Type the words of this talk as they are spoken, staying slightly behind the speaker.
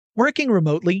Working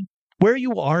remotely, where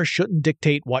you are shouldn't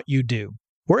dictate what you do.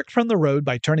 Work from the road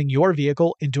by turning your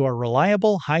vehicle into a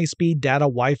reliable high-speed data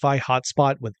Wi-Fi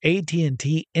hotspot with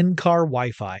AT&T in-car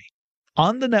Wi-Fi.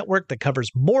 On the network that covers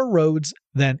more roads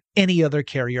than any other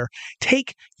carrier,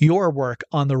 take your work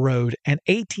on the road and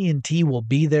AT&T will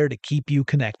be there to keep you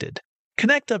connected.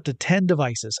 Connect up to 10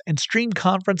 devices and stream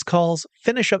conference calls,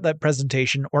 finish up that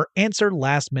presentation, or answer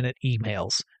last-minute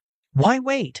emails. Why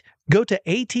wait? Go to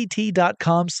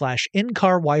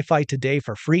att.com/in-car Wi-Fi today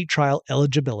for free trial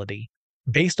eligibility.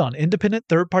 Based on independent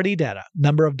third-party data,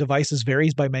 number of devices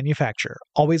varies by manufacturer.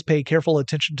 Always pay careful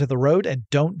attention to the road and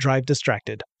don't drive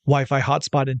distracted. Wi-Fi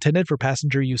hotspot intended for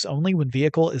passenger use only when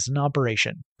vehicle is in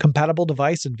operation. Compatible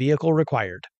device and vehicle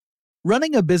required.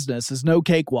 Running a business is no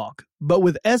cakewalk, but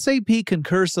with SAP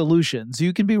Concur Solutions,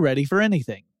 you can be ready for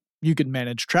anything. You can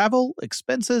manage travel,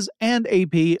 expenses, and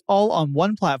AP all on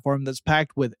one platform that's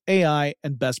packed with AI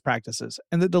and best practices,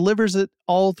 and that delivers it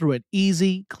all through an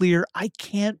easy, clear, I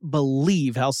can't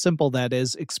believe how simple that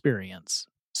is experience.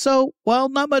 So, while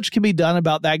not much can be done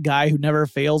about that guy who never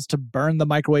fails to burn the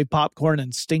microwave popcorn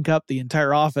and stink up the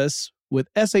entire office, with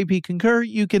SAP Concur,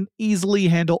 you can easily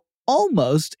handle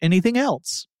almost anything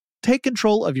else. Take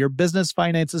control of your business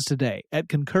finances today at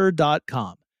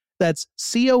Concur.com. That's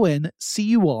CONCUR.com.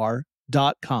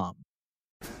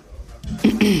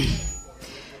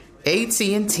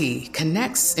 AT&T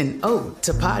connects an ode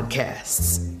to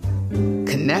podcasts.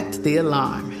 Connect the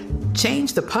alarm.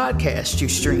 Change the podcast you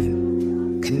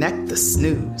stream. Connect the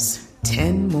snooze.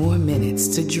 10 more minutes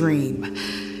to dream.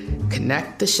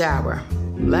 Connect the shower.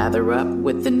 Lather up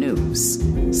with the news.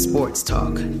 Sports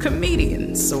talk,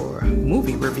 comedians, or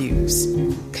movie reviews.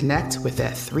 Connect with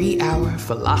that 3-hour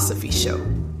philosophy show.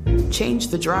 Change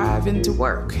the drive into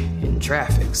work in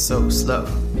traffic so slow.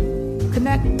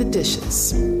 Connect the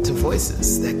dishes to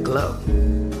voices that glow.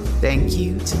 Thank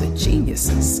you to the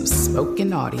geniuses of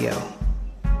spoken audio.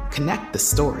 Connect the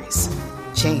stories.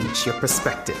 Change your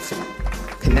perspective.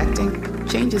 Connecting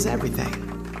changes everything.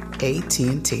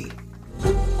 AT&T.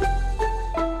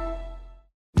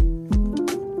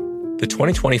 The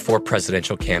 2024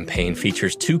 presidential campaign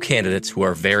features two candidates who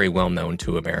are very well known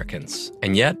to Americans.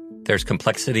 And yet, there's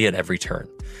complexity at every turn.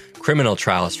 Criminal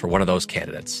trials for one of those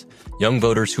candidates. Young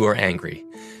voters who are angry.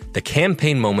 The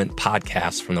Campaign Moment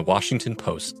podcast from the Washington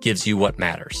Post gives you what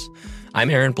matters. I'm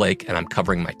Aaron Blake, and I'm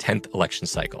covering my 10th election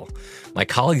cycle. My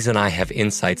colleagues and I have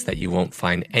insights that you won't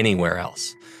find anywhere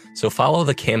else. So follow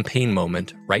The Campaign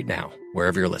Moment right now,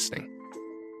 wherever you're listening.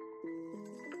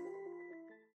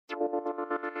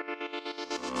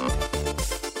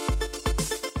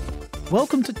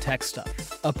 Welcome to Tech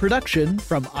Stuff, a production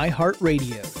from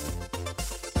iHeartRadio.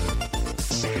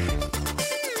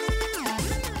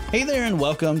 Hey there, and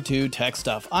welcome to Tech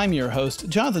Stuff. I'm your host,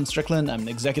 Jonathan Strickland. I'm an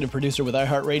executive producer with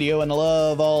iHeartRadio, and I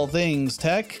love all things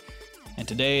tech. And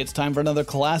today it's time for another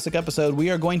classic episode. We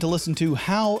are going to listen to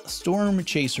How Storm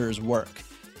Chasers Work.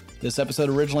 This episode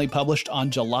originally published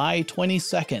on July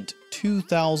 22nd,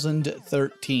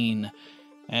 2013.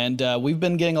 And we've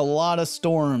been getting a lot of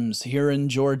storms here in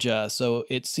Georgia, so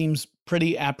it seems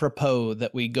pretty apropos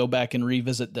that we go back and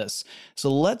revisit this. So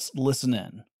let's listen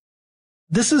in.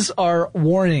 This is our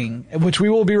warning, which we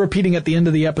will be repeating at the end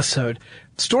of the episode.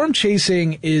 Storm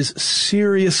chasing is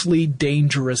seriously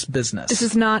dangerous business. This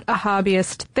is not a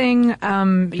hobbyist thing.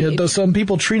 Though some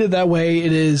people treat it that way,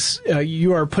 it is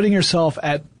you are putting yourself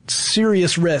at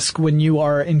serious risk when you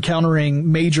are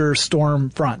encountering major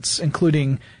storm fronts,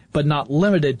 including but not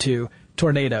limited to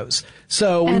tornadoes.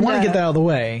 So we want to get that out of the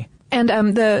way. And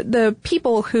the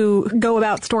people who go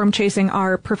about storm chasing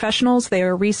are professionals. They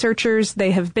are researchers.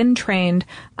 They have been trained,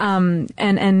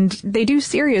 and they do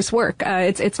serious work.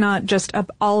 It's not just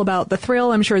all about the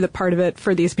thrill. I'm sure that part of it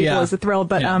for these people is the thrill,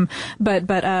 but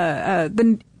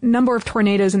the number of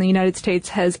tornadoes in the United States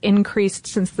has increased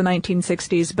since the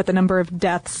 1960s, but the number of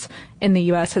deaths in the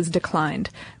U.S. has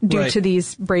declined due to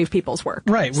these brave people's work.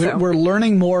 Right. So we're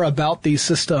learning more about these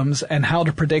systems and how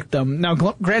to predict them. Now,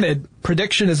 granted,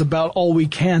 prediction is about all we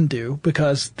can do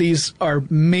because these are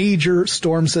major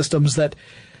storm systems that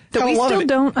we still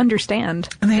don't understand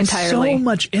and they entirely. Have so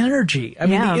much energy. I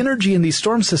mean, the energy in these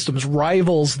storm systems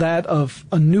rivals that of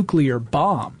a nuclear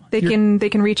bomb. They can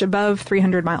reach above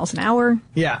 300 miles an hour.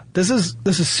 Yeah, this is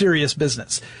serious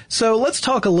business. So let's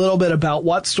talk a little bit about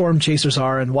what storm chasers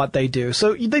are and what they do.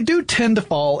 So they do tend to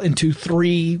fall into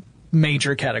three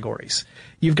major categories.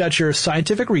 You've got your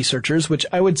scientific researchers, which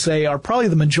I would say are probably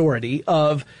the majority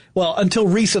of, well, until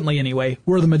recently anyway,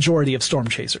 were the majority of storm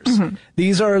chasers. Mm-hmm.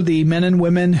 These are the men and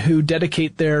women who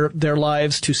dedicate their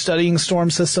lives to studying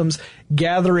storm systems,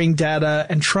 gathering data,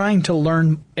 and trying to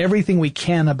learn everything we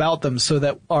can about them so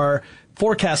that our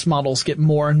forecast models get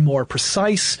more and more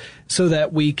precise, so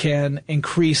that we can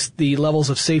increase the levels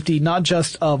of safety, not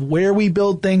just of where we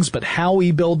build things, but how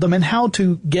we build them and how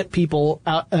to get people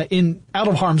out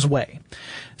of harm's way.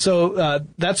 So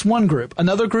that's one group.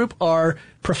 Another group are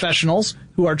professionals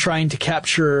who are trying to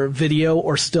capture video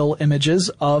or still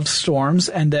images of storms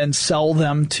and then sell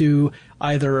them to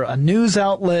either a news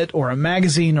outlet or a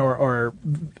magazine or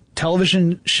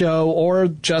television show or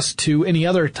just to any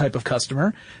other type of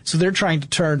customer. So they're trying to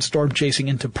turn storm chasing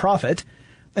into profit.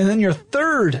 And then your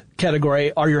third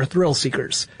category are your thrill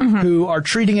seekers who are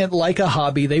treating it like a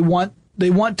hobby. They want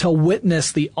to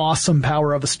witness the awesome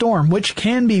power of a storm, which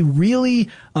can be really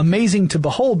amazing to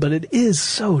behold, but it is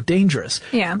so dangerous.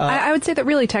 Yeah, I would say that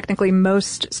really technically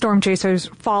most storm chasers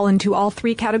fall into all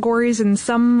three categories in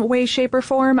some way, shape, or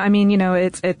form. I mean,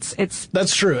 it's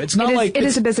that's true. It's not like it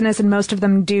is a business, and most of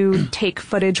them do take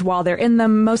footage while they're in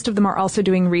them. Most of them are also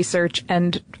doing research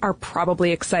and are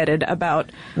probably excited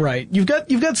about. Right. You've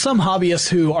got some hobbyists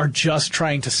who are just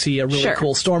trying to see a really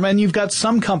cool storm, and you've got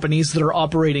some companies that are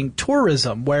operating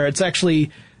tourism where it's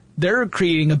actually they're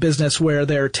creating a business where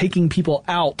they're taking people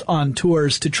out on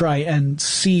tours to try and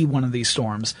see one of these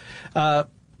storms. So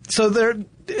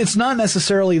it's not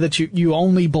necessarily that you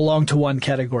only belong to one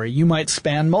category. You might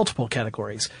span multiple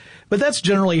categories, but that's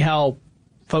generally how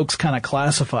folks kind of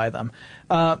classify them.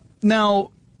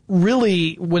 Now,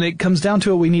 really, when it comes down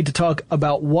to it, we need to talk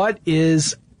about what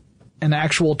is an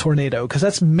actual tornado, because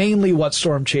that's mainly what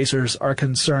storm chasers are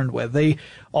concerned with. They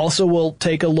also will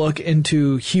take a look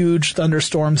into huge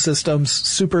thunderstorm systems,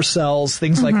 supercells,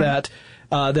 things like that.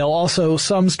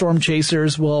 Some storm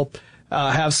chasers will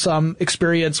have some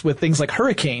experience with things like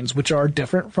hurricanes, which are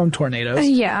different from tornadoes.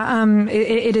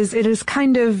 It is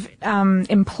kind of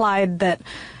implied that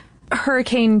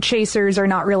hurricane chasers are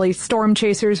not really storm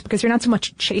chasers because you're not so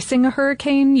much chasing a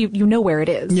hurricane. You know where it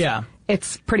is. Yeah.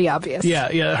 It's pretty obvious.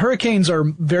 Yeah. Hurricanes are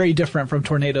very different from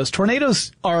tornadoes.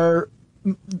 Tornadoes are,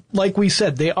 like we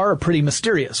said, they are pretty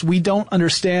mysterious. We don't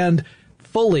understand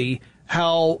fully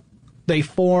how they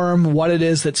form, what it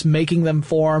is that's making them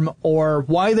form, or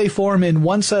why they form in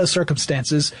one set of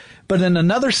circumstances, but in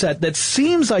another set that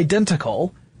seems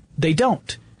identical, they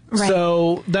don't. Right.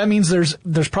 So that means there's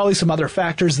probably some other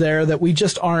factors there that we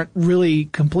just aren't really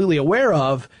completely aware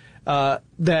of,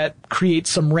 that creates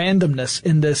some randomness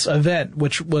in this event,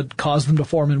 which would cause them to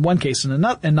form in one case and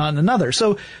not in another.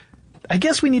 So I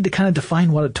guess we need to kind of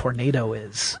define what a tornado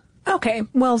is. Okay.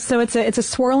 Well, so it's a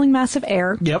swirling mass of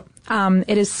air. Yep.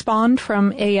 It is spawned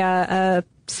from a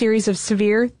series of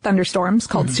severe thunderstorms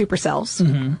called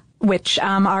supercells, which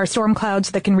are storm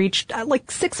clouds that can reach like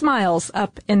 6 miles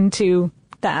up into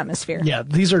the atmosphere. Yeah,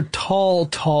 these are tall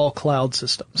cloud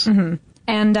systems.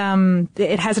 And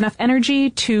it has enough energy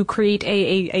to create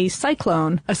a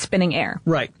cyclone of spinning air.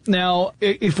 Right. Now,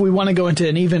 if we want to go into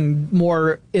an even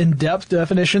more in-depth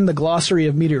definition, the Glossary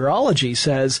of Meteorology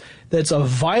says that it's a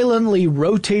violently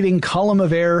rotating column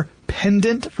of air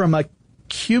pendant from a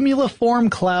cumuliform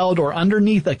cloud or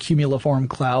underneath a cumuliform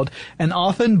cloud, and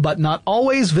often, but not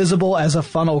always, visible as a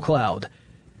funnel cloud.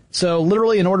 So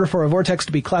literally, in order for a vortex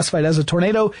to be classified as a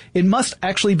tornado, it must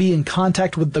actually be in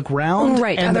contact with the ground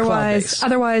and the cloud base.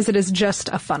 Otherwise, it is just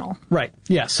a funnel. Right.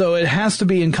 Yeah. So it has to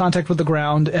be in contact with the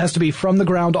ground. It has to be from the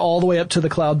ground all the way up to the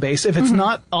cloud base. If it's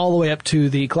not all the way up to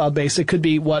the cloud base, it could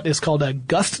be what is called a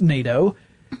gustnado,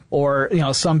 or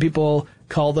some people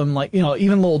call them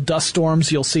even little dust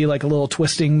storms. You'll see like a little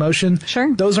twisting motion.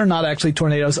 Sure. Those are not actually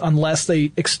tornadoes unless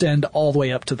they extend all the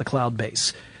way up to the cloud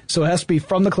base. So it has to be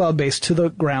from the cloud base to the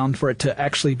ground for it to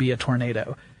actually be a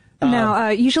tornado. Now,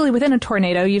 usually within a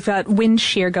tornado, you've got wind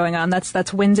shear going on.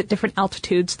 That's winds at different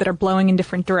altitudes that are blowing in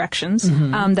different directions,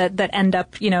 that end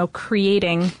up,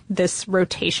 creating this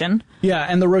rotation. Yeah,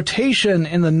 and the rotation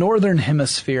in the northern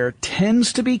hemisphere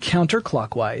tends to be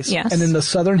counterclockwise. Yes. And in the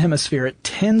southern hemisphere, it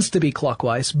tends to be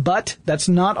clockwise, but that's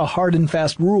not a hard and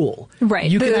fast rule. Right.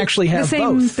 You can actually have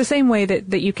both. The same way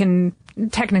that you can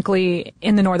technically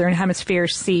in the northern hemisphere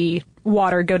see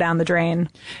water go down the drain.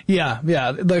 Yeah.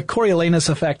 The Coriolanus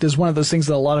effect is one of those things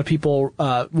that a lot of people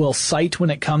will cite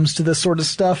when it comes to this sort of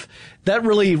stuff. That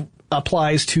really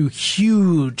applies to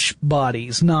huge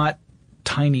bodies, not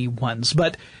tiny ones,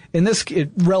 but in this,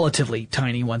 relatively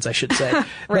tiny ones, I should say.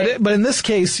 Right. But in this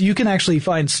case, you can actually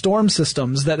find storm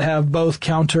systems that have both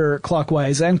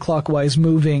counterclockwise and clockwise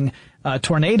moving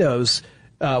tornadoes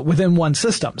within one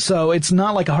system. So it's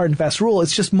not like a hard and fast rule.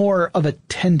 It's just more of a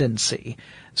tendency.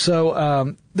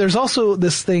 So there's also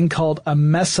this thing called a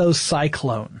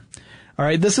mesocyclone. All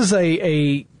right, this is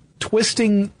a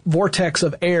twisting vortex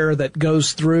of air that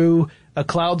goes through a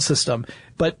cloud system.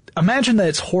 but imagine that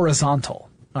it's horizontal.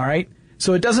 All right.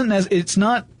 So it's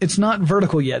not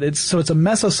vertical yet. It's a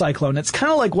mesocyclone. It's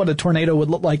kind of like what a tornado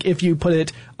would look like if you put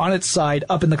it on its side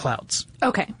up in the clouds.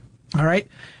 Okay. All right.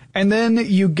 And then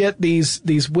you get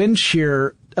these wind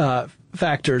shear,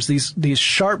 factors, these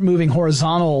sharp moving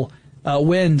horizontal,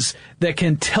 winds that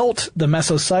can tilt the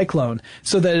mesocyclone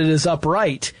so that it is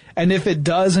upright. And if it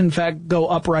does in fact go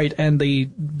upright and the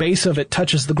base of it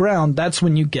touches the ground, that's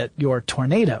when you get your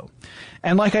tornado.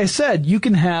 And like I said, you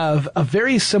can have a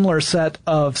very similar set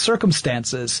of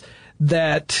circumstances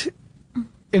that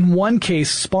in one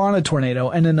case spawn a tornado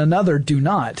and in another do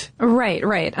not. Right.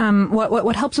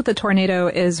 What helps with the tornado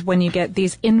is when you get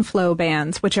these inflow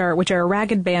bands, which are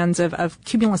ragged bands of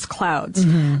cumulus clouds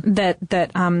that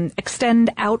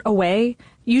extend out away,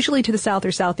 usually to the south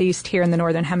or southeast here in the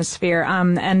northern hemisphere.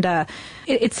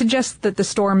 It suggests that the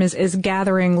storm is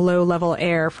gathering low-level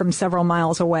air from several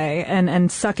miles away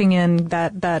and sucking in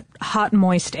that hot,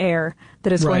 moist air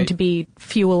that is going to be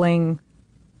fueling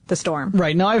the storm.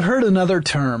 Right. Now, I've heard another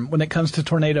term when it comes to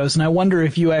tornadoes, and I wonder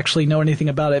if you actually know anything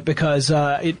about it because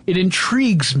it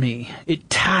intrigues me. It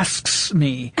tasks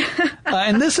me.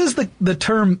 And this is the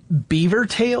term beaver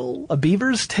tail, a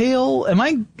beaver's tail. Am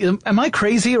I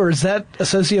crazy, or is that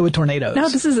associated with tornadoes? No,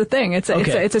 this is the thing. It's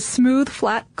a smooth,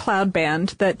 flat cloud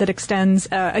band that extends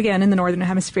again in the northern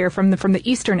hemisphere from the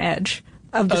eastern edge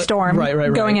of the storm,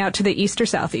 going out to the east or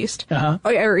southeast,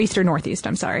 or east or northeast.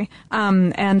 I'm sorry.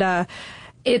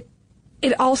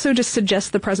 It also just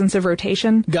suggests the presence of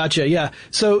rotation. Gotcha. Yeah.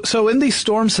 So in these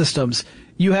storm systems,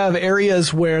 you have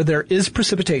areas where there is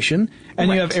precipitation, and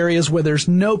you have areas where there's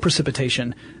no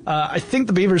precipitation. I think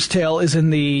the beaver's tail is in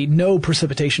the no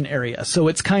precipitation area, so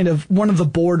it's kind of one of the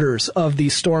borders of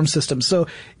these storm systems. So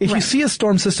if you see a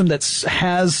storm system that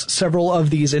has several of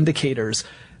these indicators,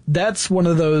 that's one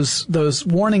of those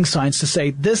warning signs to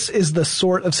say this is the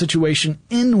sort of situation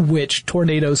in which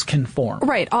tornadoes can form.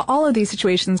 Right. All of these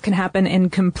situations can happen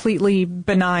in completely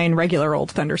benign, regular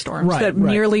old thunderstorms that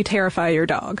nearly terrify your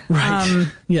dog. Right.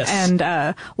 Yes.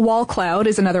 And wall cloud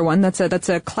is another one. That's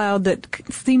a cloud that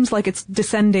seems like it's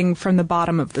descending from the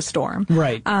bottom of the storm.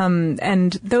 Right.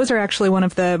 And those are actually one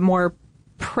of the more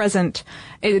present.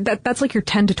 That's like your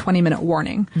 10 to 20 minute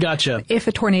warning. Gotcha. If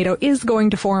a tornado is going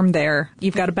to form there,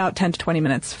 you've got about 10 to 20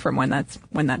 minutes from when that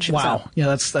ships out. Wow. Yeah,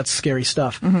 that's scary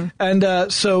stuff. Mm-hmm.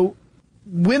 And so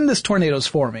when this tornado is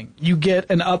forming, you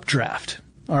get an updraft.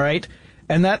 All right,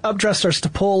 and that updraft starts to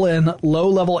pull in low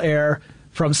level air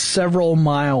from several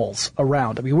miles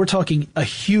around. I mean, we're talking a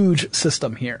huge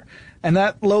system here, and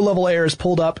that low level air is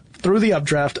pulled up through the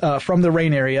updraft from the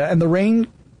rain area, and the rain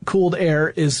cooled air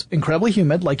is incredibly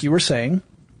humid, like you were saying.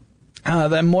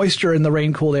 That moisture in the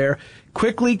rain-cooled air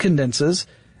quickly condenses,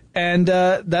 and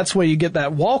that's where you get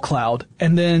that wall cloud.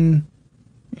 And then,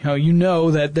 you know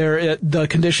that the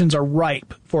conditions are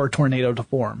ripe for a tornado to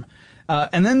form.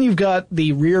 And then you've got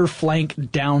the rear flank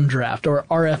downdraft, or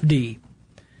RFD.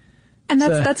 And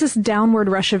that's this downward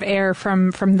rush of air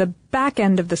from the back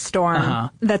end of the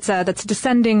storm that's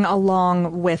descending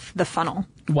along with the funnel.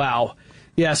 Wow.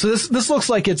 Yeah, so this looks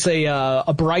like it's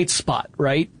a bright spot,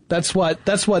 right? That's what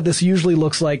this usually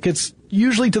looks like. It's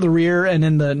usually to the rear, and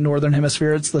in the northern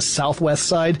hemisphere, it's the southwest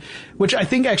side, which I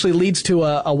think actually leads to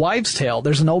a wives' tale.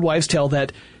 There's an old wives' tale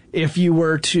that if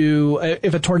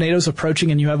a tornado's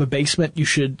approaching and you have a basement, you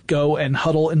should go and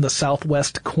huddle in the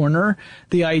southwest corner.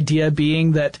 The idea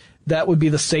being that would be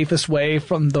the safest way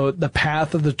from the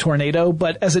path of the tornado.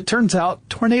 But as it turns out,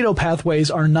 tornado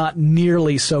pathways are not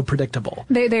nearly so predictable.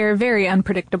 They're very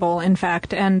unpredictable, in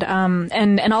fact. And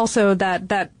also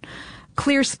that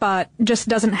clear spot just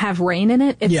doesn't have rain in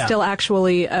it. It's still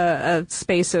actually a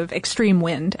space of extreme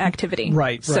wind activity.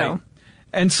 Right.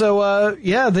 And so,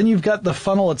 then you've got the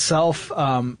funnel itself,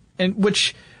 and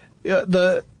which,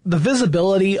 the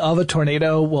visibility of a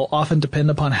tornado will often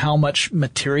depend upon how much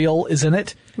material is in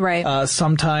it. Right.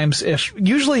 Sometimes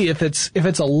usually if it's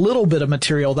a little bit of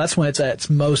material, that's when it's at its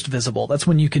most visible. That's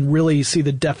when you can really see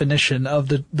the definition of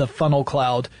the funnel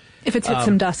cloud. If it's hit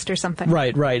some dust or something.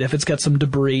 Right. If it's got some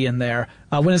debris in there.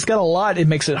 When it's got a lot, it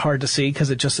makes it hard to see because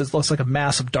it looks like a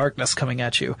mass of darkness coming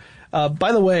at you.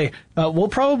 By the way, we'll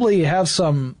probably have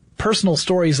some personal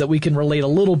stories that we can relate a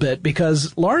little bit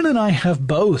because Lauren and I have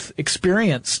both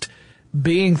experienced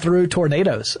being through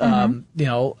tornadoes.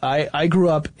 Mm-hmm. I grew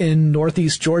up in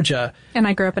Northeast Georgia. And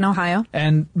I grew up in Ohio.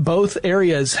 And both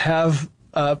areas have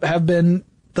been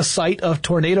the site of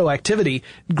tornado activity.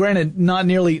 Granted, not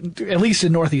nearly, at least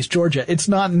in northeast Georgia, it's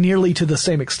not nearly to the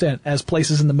same extent as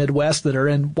places in the Midwest that are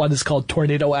in what is called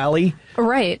Tornado Alley.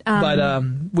 Right. But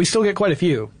we still get quite a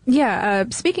few. Yeah.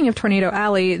 Speaking of Tornado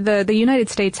Alley, the United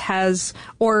States has,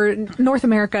 or North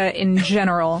America in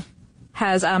general,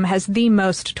 has the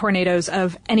most tornadoes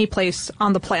of any place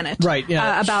on the planet. Right.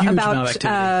 Yeah. About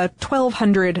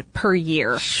 1,200 per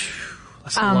year.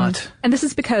 That's a lot. And this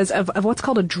is because of what's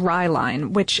called a dry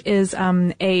line, which is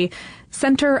a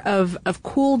center of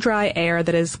cool, dry air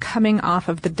that is coming off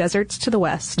of the deserts to the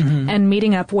west and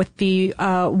meeting up with the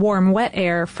warm, wet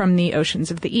air from the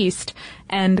oceans of the east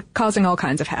and causing all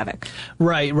kinds of havoc.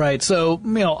 Right. So,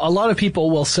 a lot of people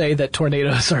will say that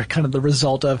tornadoes are kind of the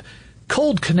result of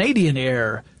cold Canadian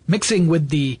air mixing with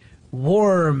the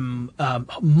warm,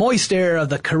 moist air of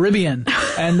the Caribbean,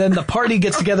 and then the party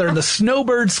gets together and the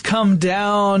snowbirds come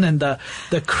down and the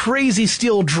crazy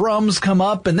steel drums come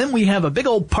up, and then we have a big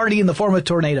old party in the form of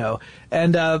tornado.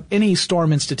 And any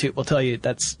Storm Institute will tell you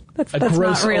that's a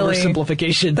gross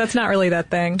oversimplification. That's not really that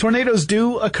thing. Tornadoes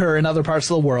do occur in other parts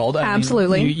of the world.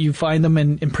 Absolutely. You find them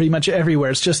in pretty much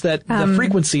everywhere. It's just that the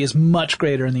frequency is much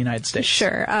greater in the United States.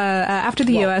 Sure. After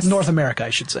the U.S. North America, I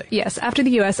should say. Yes. After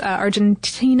the U.S.,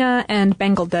 Argentina and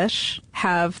Bangladesh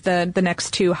have the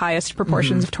next two highest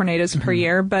proportions of tornadoes per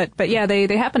year. But yeah, they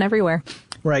happen everywhere.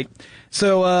 Right.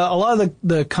 So a lot of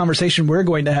the conversation we're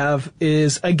going to have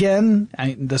is, again,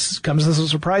 this comes as a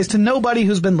surprise to nobody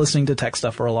who's been listening to tech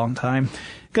stuff for a long time,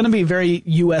 going to be very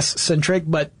U.S.-centric,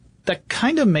 but that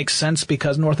kind of makes sense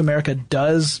because North America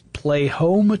does play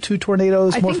home to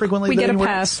tornadoes more frequently than anywhere else. We get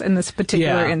a pass in this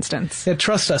particular instance. Yeah,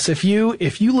 trust us. If you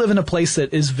live in a place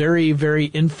that is very,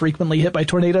 very infrequently hit by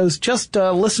tornadoes, just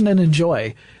listen and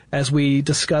enjoy as we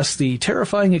discuss the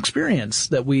terrifying experience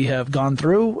that we have gone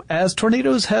through as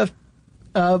tornadoes have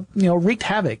wreaked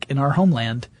havoc in our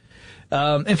homeland.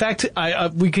 In fact,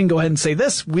 we can go ahead and say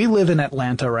this. We live in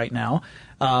Atlanta right now.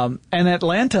 And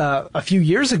Atlanta a few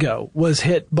years ago was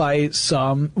hit by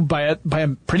a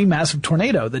pretty massive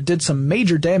tornado that did some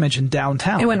major damage in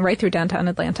downtown. It went right through downtown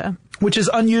Atlanta. Which is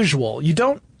unusual. You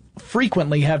don't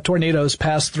frequently have tornadoes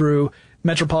pass through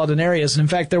metropolitan areas. And in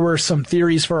fact, there were some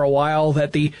theories for a while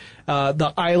that the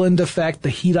island effect, the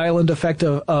heat island effect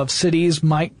of cities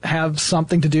might have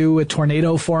something to do with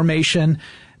tornado formation.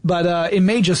 But it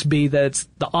may just be that it's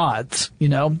the odds,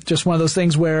 just one of those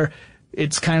things where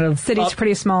it's kind of city's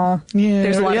pretty small. Yeah,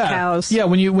 there's a lot of cows. Yeah,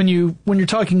 when you're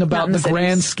talking about the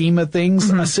grand scheme of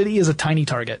things, a city is a tiny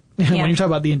target when you're talking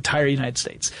about the entire United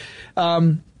States.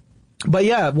 But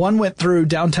yeah, one went through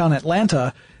downtown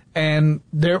Atlanta. And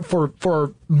there,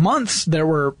 for months, there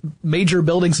were major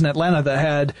buildings in Atlanta that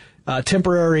had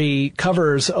temporary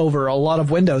covers over a lot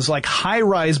of windows, like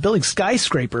high-rise buildings,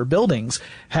 skyscraper buildings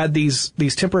had these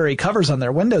temporary covers on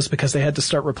their windows because they had to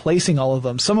start replacing all of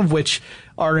them. Some of which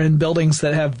are in buildings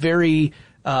that have very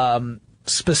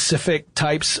specific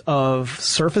types of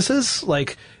surfaces,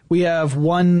 like. We have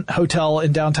one hotel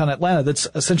in downtown Atlanta that's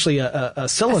essentially a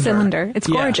cylinder. A cylinder. It's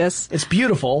gorgeous. It's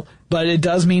beautiful, but it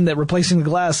does mean that replacing the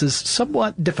glass is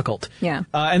somewhat difficult. Yeah.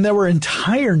 And there were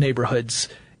entire neighborhoods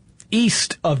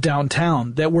east of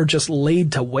downtown that were just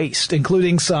laid to waste,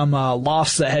 including some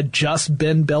lofts that had just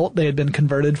been built. They had been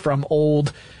converted from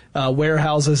old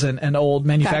warehouses and old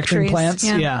manufacturing plants.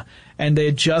 Yeah. And they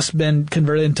had just been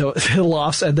converted into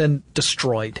lofts and then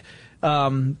destroyed.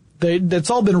 That's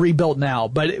all been rebuilt now,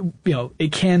 but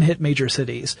it can hit major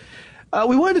cities.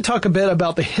 We wanted to talk a bit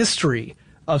about the history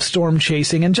of storm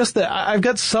chasing and just I've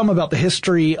got some about the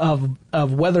history of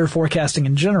weather forecasting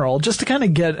in general, just to kind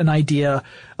of get an idea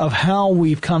of how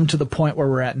we've come to the point where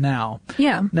we're at now.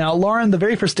 Yeah. Now, Lauren, the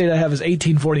very first date I have is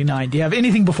 1849. Do you have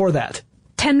anything before that?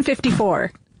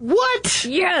 1054. What?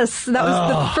 Yes, that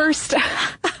was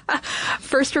the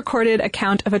first recorded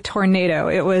account of a tornado.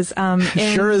 It was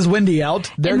sure is windy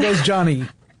out. There goes Johnny.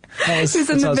 It was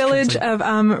in the village of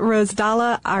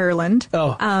Rosedala, Ireland.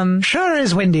 Sure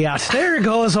is windy out. There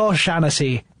goes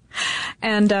O'Shaughnessy.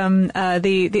 And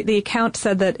the account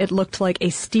said that it looked like a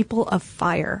steeple of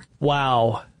fire.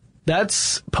 Wow,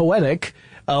 that's poetic.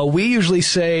 We usually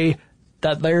say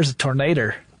that there's a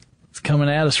tornado. It's coming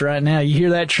at us right now. You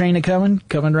hear that train coming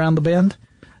around the bend?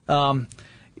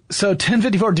 So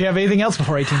 1054, do you have anything else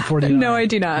before 1849? No, I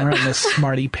do not. All right, Miss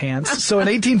Smarty Pants. So in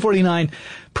 1849,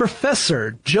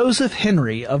 Professor Joseph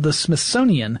Henry of the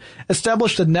Smithsonian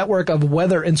established a network of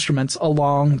weather instruments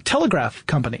along telegraph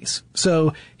companies.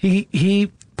 So he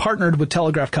partnered with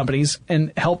telegraph companies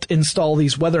and helped install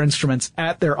these weather instruments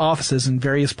at their offices in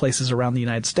various places around the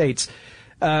United States.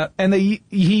 And he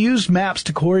used maps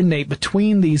to coordinate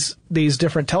between these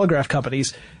different telegraph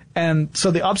companies And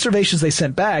so the observations they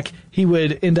sent back, he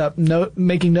would end up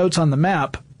making notes on the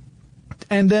map.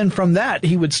 And then from that,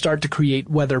 he would start to create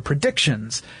weather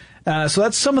predictions. So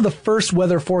that's some of the first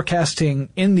weather forecasting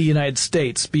in the United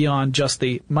States beyond just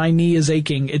my knee is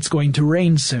aching, it's going to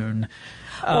rain soon.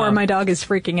 Or my dog is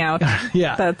freaking out.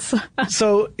 Yeah. That's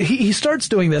So he starts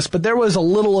doing this, but there was a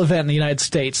little event in the United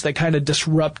States that kind of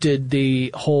disrupted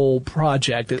the whole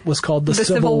project. It was called the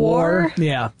Civil War.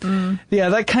 Yeah. Yeah,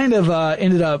 that kind of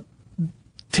ended up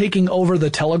taking over the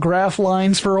telegraph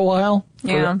lines for a while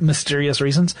for mysterious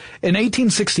reasons. In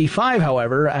 1865,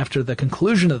 however, after the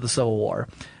conclusion of the Civil War,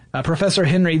 Professor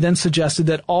Henry then suggested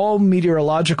that all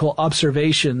meteorological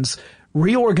observations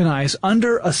reorganize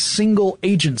under a single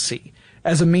agency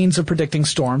as a means of predicting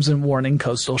storms and warning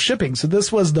coastal shipping. So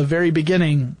this was the very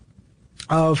beginning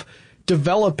of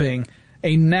developing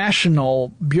a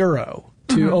national bureau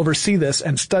to oversee this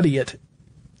and study it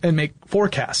and make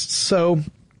forecasts. So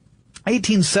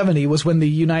 1870 was when the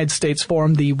United States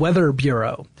formed the Weather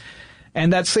Bureau.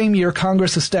 And that same year,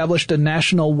 Congress established a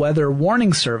National Weather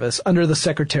Warning Service under the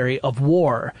Secretary of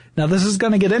War. Now, this is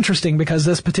going to get interesting because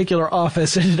this particular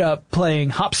office ended up playing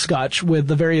hopscotch with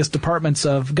the various departments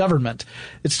of government.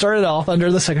 It started off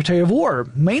under the Secretary of War,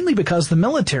 mainly because the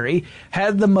military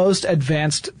had the most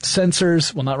advanced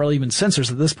sensors, well, not really even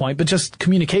sensors at this point, but just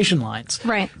communication lines.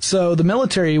 Right. So the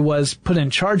military was put in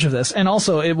charge of this, and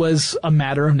also it was a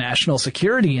matter of national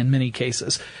security in many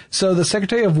cases. So the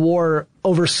Secretary of War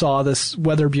oversaw this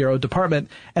Weather Bureau department,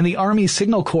 and the Army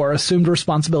Signal Corps assumed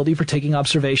responsibility for taking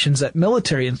observations at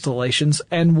military installations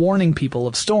and warning people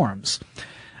of storms.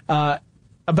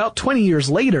 About 20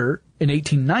 years later, in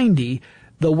 1890,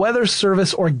 the Weather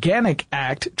Service Organic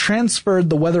Act transferred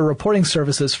the weather reporting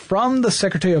services from the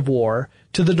Secretary of War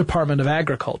to the Department of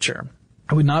Agriculture.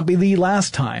 It would not be the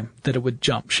last time that it would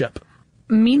jump ship.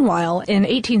 Meanwhile, in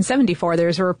 1874,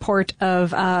 there's a report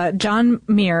of John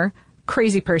Muir,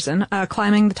 crazy person,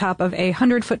 climbing the top of a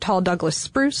 100-foot-tall Douglas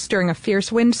spruce during a fierce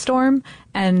windstorm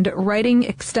and writing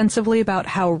extensively about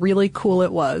how really cool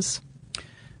it was.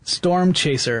 Storm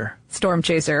chaser,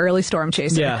 early storm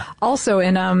chaser. Yeah. Also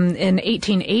in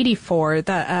 1884,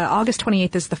 August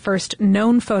 28th is the first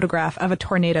known photograph of a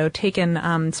tornado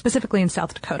taken specifically in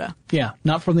South Dakota. Yeah,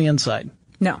 not from the inside.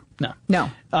 No.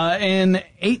 In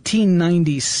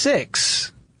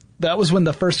 1896, that was when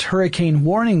the first hurricane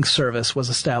warning service was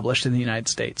established in the United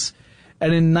States.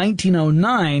 And in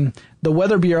 1909, the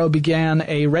Weather Bureau began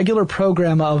a regular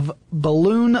program of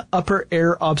balloon upper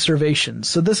air observations.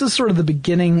 So this is sort of the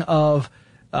beginning of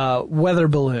weather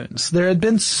balloons. There had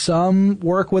been some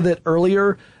work with it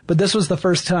earlier, but this was the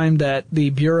first time that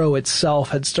the Bureau itself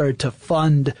had started to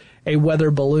fund a weather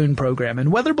balloon program.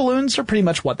 And weather balloons are pretty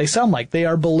much what they sound like. They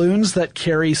are balloons that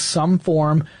carry some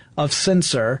form of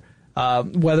sensor,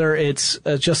 whether it's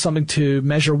just something to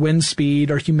measure wind speed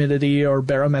or humidity or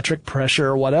barometric pressure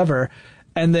or whatever,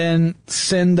 and then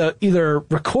either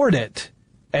record it,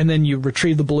 and then you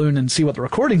retrieve the balloon and see what the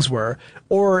recordings were,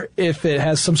 or if it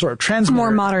has some sort of transmitter.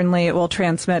 More modernly, it will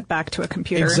transmit back to a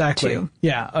computer. Exactly. Too.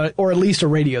 Yeah, or at least a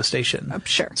radio station.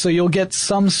 Sure. So you'll get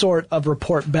some sort of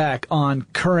report back on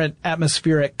current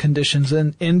atmospheric conditions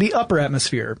in the upper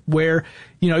atmosphere, where,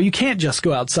 you can't just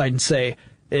go outside and say,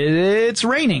 it's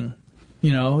raining.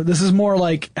 This is more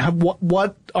like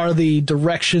what are the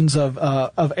directions of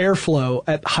airflow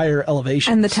at higher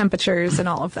elevations. And the temperatures and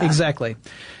all of that. Exactly.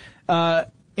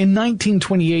 In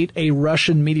 1928, a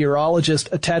Russian meteorologist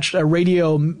attached a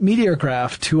radio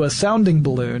meteorograph to a sounding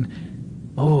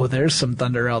balloon. Oh, there's some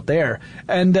thunder out there.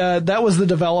 And that was the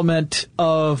development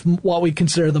of what we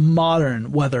consider the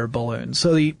modern weather balloon.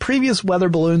 So the previous weather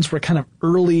balloons were kind of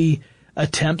early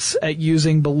attempts at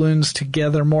using balloons to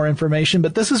gather more information,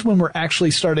 but this is when we're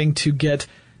actually starting to get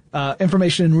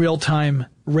information in real time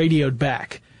radioed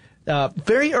back.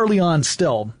 Very early on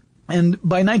still. And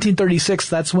by 1936,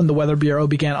 that's when the Weather Bureau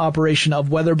began operation of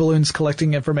weather balloons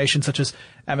collecting information such as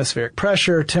atmospheric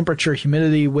pressure, temperature,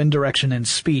 humidity, wind direction, and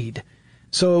speed.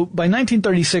 So by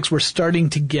 1936, we're starting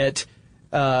to get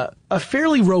a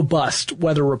fairly robust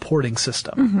weather reporting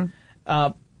system.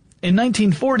 Mm-hmm. In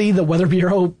 1940, the Weather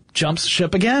Bureau jumps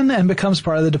ship again and becomes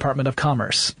part of the Department of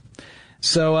Commerce.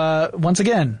 So once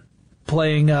again,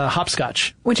 playing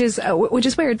hopscotch. Which is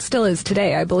where it still is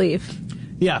today, I believe.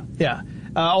 Yeah.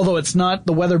 Although it's not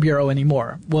the Weather Bureau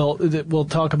anymore. We'll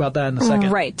talk about that in a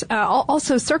second. Right.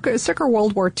 Also, circa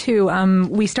World War II,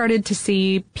 we started to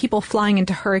see people flying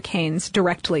into hurricanes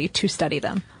directly to study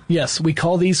them. Yes, we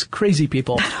call these crazy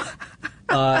people.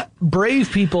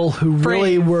 Brave people who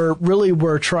really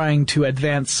were trying to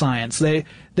advance science.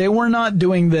 They were not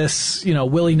doing this,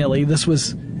 willy-nilly. This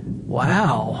was,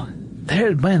 wow,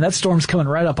 there, man, that storm's coming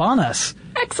right up on us.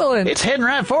 Excellent. It's heading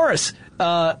right for us.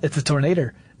 It's a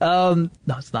tornado. No,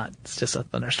 it's not. It's just a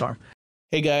thunderstorm.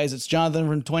 Hey guys, it's Jonathan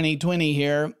from 2020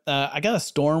 here. I got a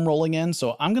storm rolling in,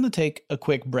 so I'm going to take a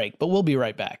quick break, but we'll be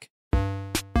right back.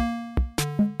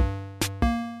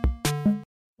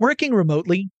 Working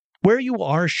remotely, where you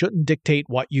are shouldn't dictate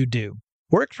what you do.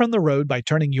 Work from the road by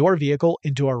turning your vehicle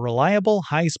into a reliable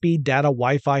high-speed data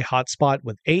Wi-Fi hotspot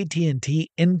with AT&T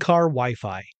in-car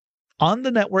Wi-Fi. On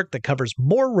the network that covers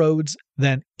more roads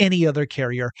than any other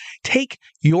carrier, take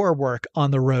your work on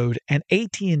the road and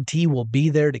AT&T will be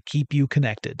there to keep you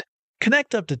connected.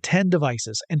 Connect up to 10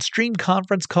 devices and stream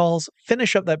conference calls,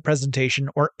 finish up that presentation,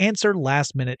 or answer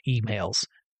last-minute emails.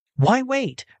 Why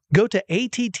wait? Go to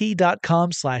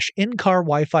att.com/in-car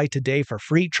Wi-Fi today for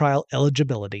free trial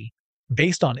eligibility.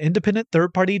 Based on independent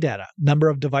third-party data, number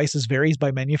of devices varies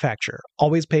by manufacturer.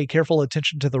 Always pay careful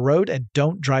attention to the road and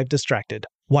don't drive distracted.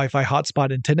 Wi-Fi hotspot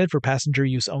intended for passenger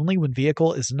use only when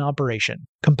vehicle is in operation.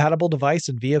 Compatible device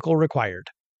and vehicle required.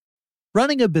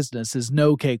 Running a business is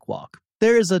no cakewalk.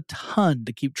 There is a ton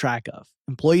to keep track of.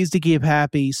 Employees to keep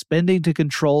happy, spending to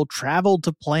control, travel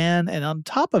to plan, and on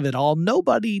top of it all,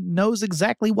 nobody knows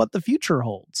exactly what the future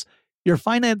holds. Your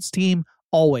finance team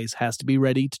always has to be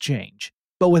ready to change.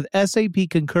 But with SAP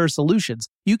Concur Solutions,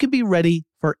 you can be ready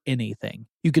for anything.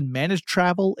 You can manage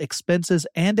travel, expenses,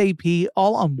 and AP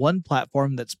all on one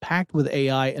platform that's packed with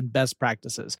AI and best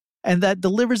practices, and that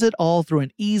delivers it all through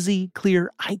an easy,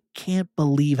 clear, I can't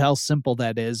believe how simple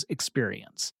that is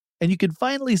experience. And you can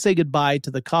finally say goodbye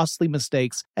to the costly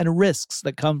mistakes and risks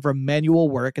that come from manual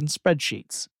work and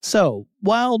spreadsheets. So,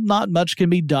 while not much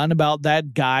can be done about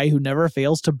that guy who never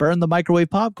fails to burn the microwave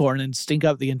popcorn and stink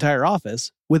up the entire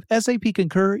office, with SAP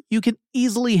Concur, you can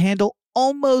easily handle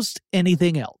almost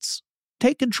anything else.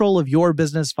 Take control of your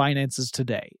business finances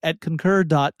today at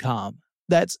concur.com.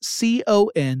 That's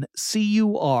CONCUR.com.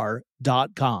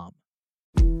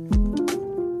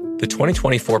 The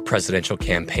 2024 presidential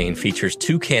campaign features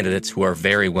two candidates who are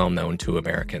very well known to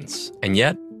Americans. And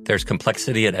yet, there's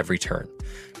complexity at every turn.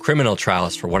 Criminal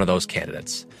trials for one of those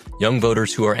candidates. Young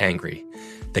voters who are angry.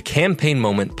 The Campaign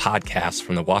Moment podcast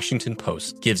from the Washington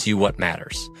Post gives you what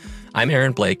matters. I'm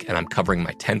Aaron Blake, and I'm covering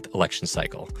my 10th election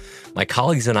cycle. My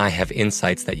colleagues and I have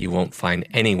insights that you won't find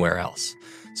anywhere else.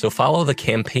 So follow the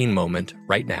Campaign Moment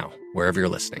right now, wherever you're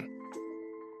listening.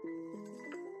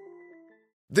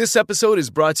 This episode is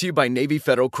brought to you by Navy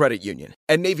Federal Credit Union.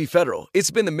 At Navy Federal,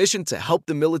 it's been the mission to help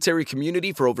the military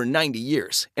community for over 90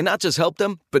 years. And not just help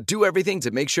them, but do everything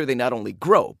to make sure they not only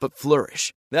grow, but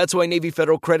flourish. That's why Navy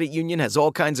Federal Credit Union has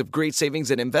all kinds of great savings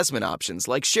and investment options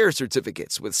like share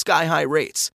certificates with sky-high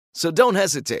rates. So don't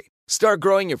hesitate. Start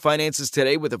growing your finances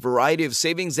today with a variety of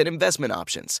savings and investment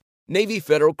options. Navy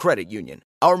Federal Credit Union.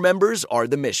 Our members are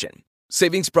the mission.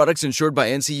 Savings products insured by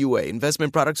NCUA.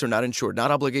 Investment products are not insured,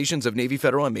 not obligations of Navy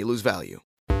Federal and may lose value.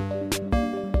 The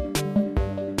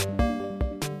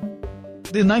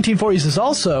 1940s is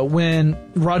also when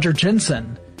Roger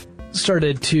Jensen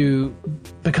started to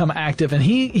become active, and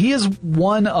he is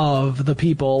one of the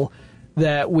people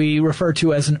that we refer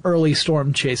to as an early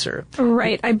storm chaser.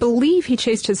 Right. I believe he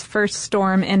chased his first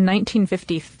storm in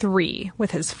 1953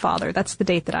 with his father. That's the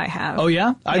date that I have. Oh,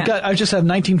 yeah? I just have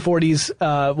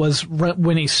 1940s was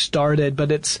when he started, but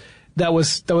that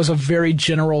was a very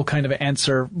general kind of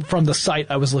answer from the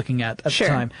site I was looking at the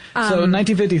time. So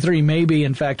 1953 may be,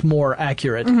 in fact, more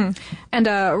accurate. Mm-hmm.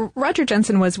 And Roger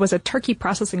Jensen was a turkey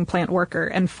processing plant worker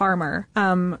and farmer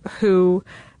who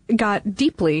got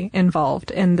deeply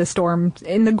involved in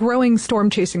the growing storm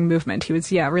chasing movement. He was,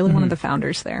 really one of the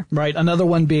founders there. Right. Another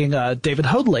one being David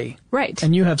Hoadley. Right.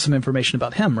 And you have some information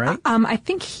about him, right? I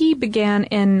think he began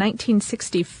in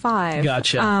 1965.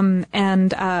 Gotcha.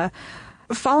 And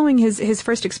following his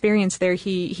first experience there,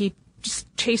 he just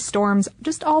chased storms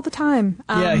just all the time.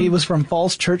 He was from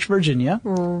Falls Church, Virginia.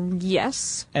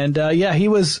 Yes. And he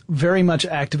was very much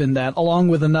active in that, along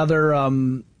with another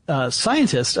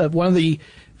scientist, one of the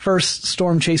first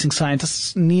storm chasing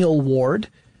scientists, Neil Ward,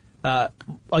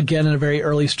 again a very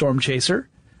early storm chaser.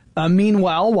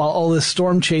 Meanwhile, while all this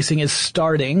storm chasing is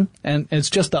starting, and it's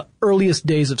just the earliest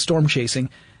days of storm chasing,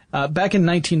 back in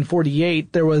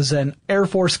 1948, there was an Air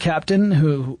Force captain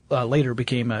who later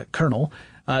became a colonel,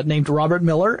 named Robert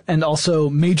Miller, and also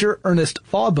Major Ernest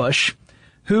Fawbush,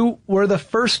 who were the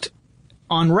first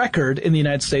on record in the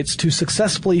United States to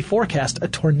successfully forecast a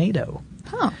tornado.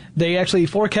 Huh. They actually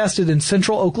forecasted in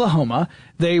central Oklahoma.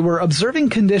 They were observing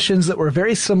conditions that were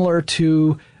very similar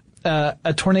to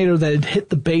a tornado that had hit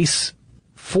the base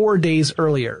 4 days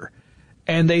earlier.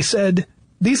 And they said,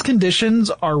 these conditions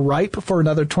are ripe for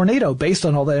another tornado based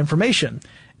on all that information.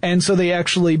 And so they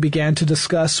actually began to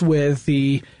discuss with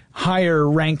the higher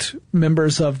ranked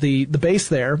members of the base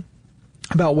there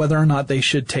about whether or not they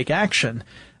should take action.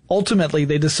 Ultimately,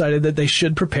 they decided that they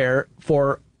should prepare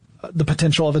for the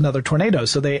potential of another tornado.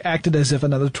 So they acted as if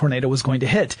another tornado was going to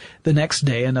hit. The next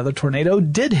day, another tornado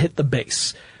did hit the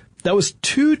base. That was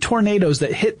 2 tornadoes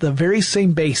that hit the very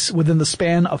same base within the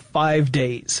span of 5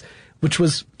 days, which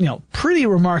was, pretty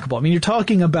remarkable. I mean, you're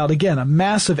talking about, again, a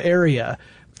massive area,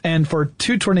 and for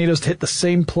 2 tornadoes to hit the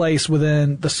same place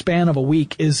within the span of a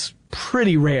week is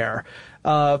pretty rare.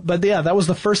 But yeah, that was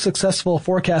the first successful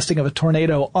forecasting of a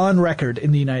tornado on record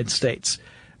in the United States.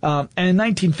 And in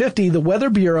 1950, the Weather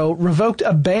Bureau revoked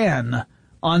a ban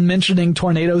on mentioning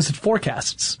tornadoes in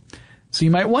forecasts. So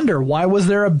you might wonder, why was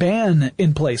there a ban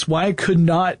in place? Why could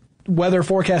not weather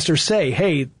forecasters say,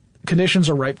 hey, conditions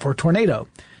are ripe for a tornado?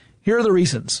 Here are the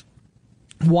reasons.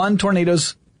 One,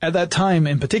 tornadoes at that time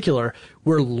in particular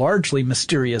were largely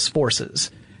mysterious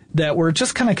forces that were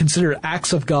just kind of considered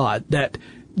acts of God, that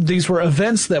these were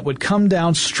events that would come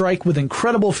down, strike with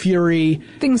incredible fury.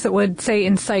 Things that would, say,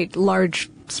 incite large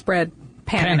spread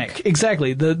panic.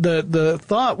 Exactly. The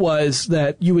thought was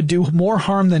that you would do more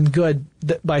harm than good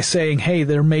by saying, hey,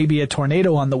 there may be a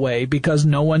tornado on the way, because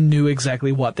no one knew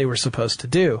exactly what they were supposed to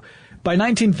do. By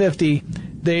 1950,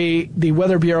 the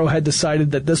Weather Bureau had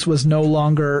decided that this was no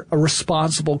longer a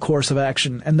responsible course of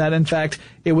action, and that, in fact,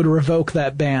 it would revoke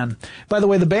that ban. By the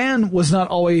way, the ban was not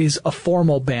always a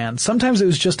formal ban. Sometimes it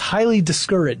was just highly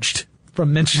discouraged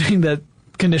from mentioning that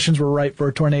conditions were ripe for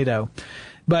a tornado.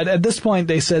 But at this point,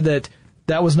 they said that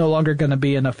that was no longer going to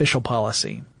be an official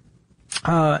policy.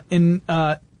 In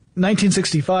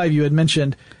 1965, you had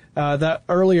mentioned that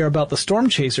earlier about the storm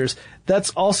chasers.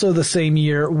 That's also the same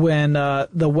year when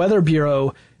the Weather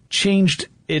Bureau changed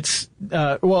its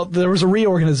there was a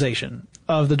reorganization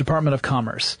of the Department of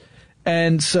Commerce.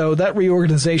 And so that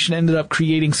reorganization ended up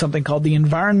creating something called the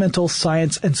Environmental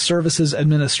Science and Services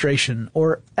Administration,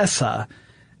 or ESSA.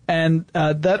 And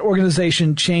that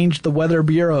organization changed the Weather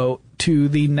Bureau to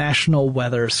the National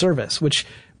Weather Service, which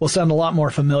will sound a lot more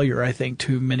familiar, I think,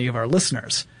 to many of our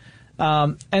listeners.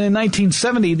 And in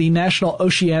 1970, the National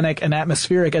Oceanic and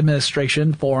Atmospheric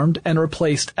Administration formed and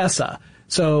replaced ESSA.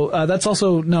 So that's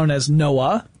also known as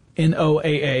NOAA,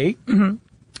 NOAA.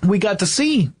 Mm-hmm. We got to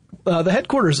see the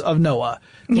headquarters of NOAA.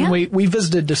 Yeah. We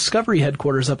visited Discovery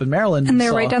headquarters up in Maryland. And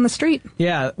they're right down the street.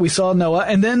 Yeah, we saw NOAA.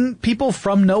 And then people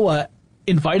from NOAA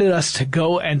invited us to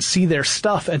go and see their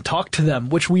stuff and talk to them,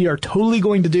 which we are totally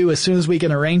going to do as soon as we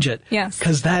can arrange it. Yes.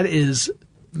 Because that is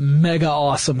mega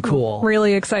awesome cool.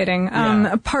 Really exciting.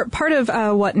 Yeah. Part of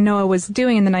what NOAA was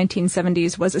doing in the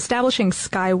 1970s was establishing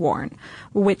Skywarn,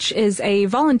 which is a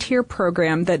volunteer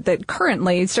program that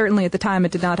currently, certainly at the time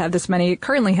it did not have this many, it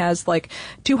currently has like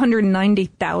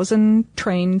 290,000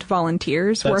 trained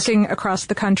volunteers working across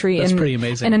the country pretty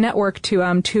amazing. In a network to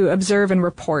observe and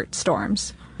report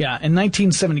storms. Yeah, in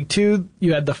 1972,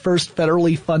 you had the first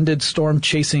federally funded storm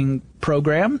chasing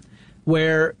program,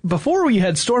 where before we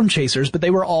had storm chasers, but they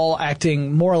were all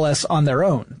acting more or less on their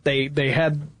own. They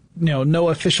had no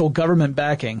official government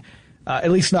backing, at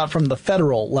least not from the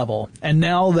federal level. And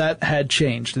now that had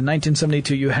changed. In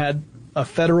 1972, you had a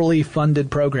federally funded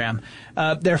program.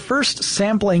 Their first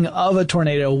sampling of a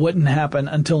tornado wouldn't happen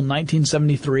until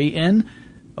 1973 in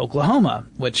Oklahoma,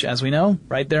 which, as we know,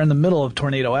 right there in the middle of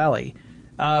Tornado Alley.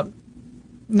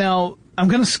 Now, I'm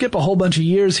going to skip a whole bunch of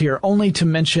years here, only to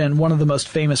mention one of the most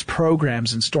famous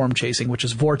programs in storm chasing, which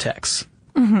is VORTEX.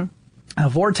 Mm-hmm.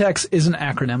 VORTEX is an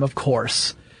acronym, of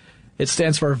course. It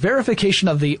stands for Verification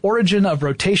of the Origin of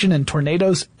Rotation in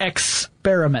Tornadoes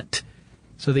Experiment.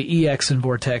 So the EX in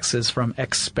VORTEX is from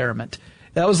experiment.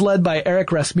 That was led by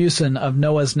Eric Rasmussen of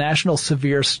NOAA's National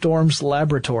Severe Storms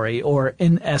Laboratory, or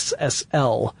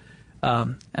NSSL.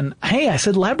 And hey, I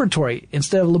said laboratory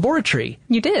instead of laboratory.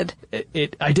 You did.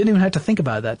 I didn't even have to think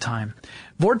about it that time.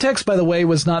 VORTEX, by the way,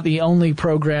 was not the only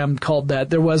program called that.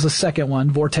 There was a second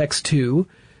one, VORTEX 2,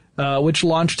 which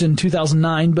launched in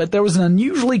 2009, but there was an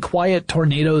unusually quiet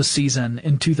tornado season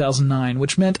in 2009,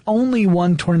 which meant only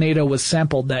one tornado was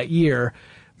sampled that year.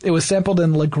 It was sampled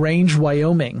in LaGrange,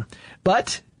 Wyoming.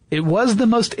 But it was the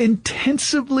most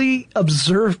intensively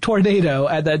observed tornado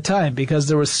at that time because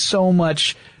there was so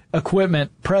much equipment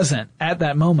present at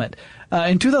that moment.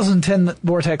 In 2010,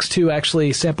 VORTEX 2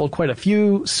 actually sampled quite a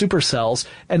few supercells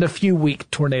and a few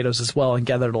weak tornadoes as well and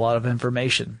gathered a lot of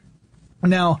information.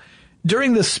 Now,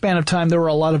 during this span of time, there were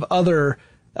a lot of other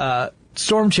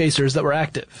storm chasers that were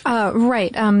active.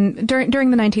 Right.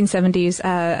 During the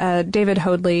 1970s, David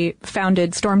Hoadley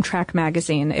founded Storm Track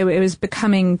magazine. It was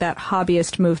becoming that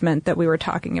hobbyist movement that we were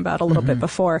talking about a little bit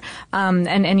before.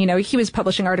 And you know, he was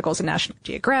publishing articles in National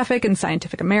Geographic and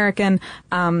Scientific American.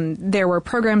 There were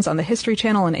programs on the History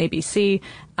Channel and ABC.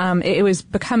 It was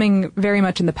becoming very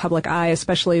much in the public eye,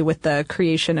 especially with the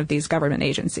creation of these government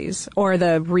agencies, or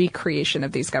the recreation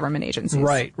of these government agencies.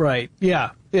 Right.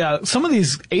 Yeah. Some of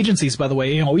these agencies, by the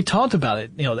way, you know, we talked about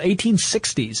it. You know, the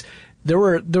 1860s, there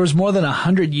was more than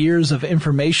 100 years of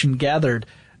information gathered.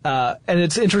 And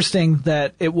it's interesting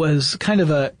that it was kind of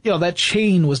that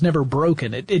chain was never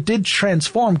broken. It did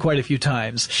transform quite a few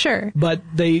times. Sure. But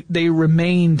they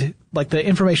remained, like, the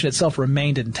information itself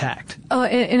remained intact. Oh,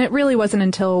 and it really wasn't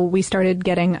until we started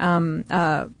getting,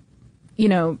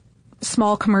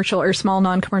 small commercial or small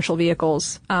non-commercial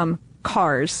vehicles,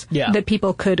 cars that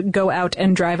people could go out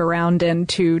and drive around in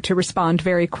to respond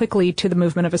very quickly to the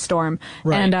movement of a storm.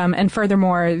 Right. And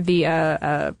furthermore,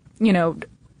 the,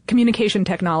 communication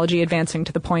technology advancing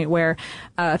to the point where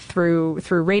through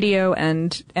radio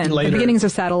and the beginnings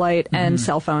of satellite and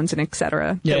cell phones and et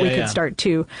cetera, that we could start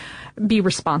to be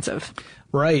responsive.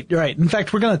 Right. In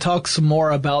fact, we're going to talk some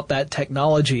more about that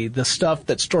technology, the stuff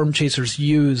that storm chasers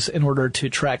use in order to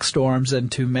track storms and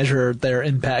to measure their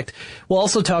impact. We'll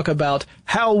also talk about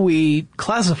how we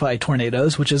classify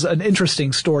tornadoes, which is an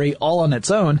interesting story all on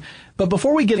its own. But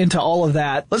before we get into all of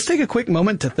that, let's take a quick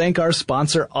moment to thank our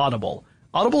sponsor, Audible.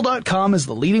 Audible.com is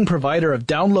the leading provider of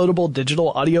downloadable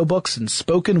digital audiobooks and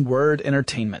spoken word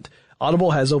entertainment.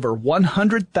 Audible has over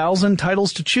 100,000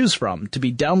 titles to choose from to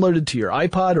be downloaded to your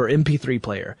iPod or MP3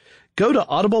 player. Go to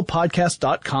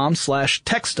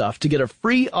audiblepodcast.com/techstuff to get a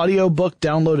free audiobook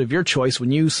download of your choice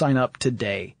when you sign up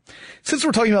today. Since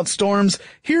we're talking about storms,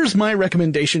 here's my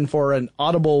recommendation for an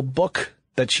Audible book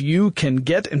that you can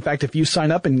get. In fact, if you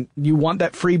sign up and you want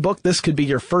that free book, this could be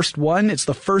your first one. It's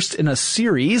the first in a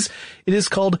series. It is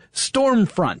called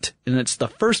Stormfront, and it's the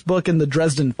first book in the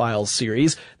Dresden Files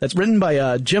series that's written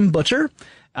by Jim Butcher.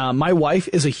 My wife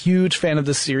is a huge fan of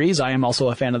this series. I am also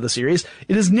a fan of the series.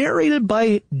 It is narrated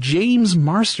by James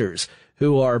Marsters,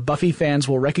 who our Buffy fans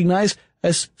will recognize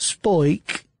as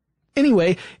Spike.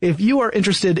 Anyway, if you are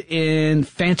interested in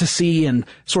fantasy and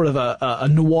sort of a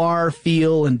noir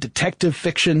feel and detective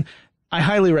fiction, I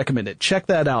highly recommend it. Check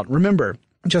that out. Remember,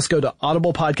 just go to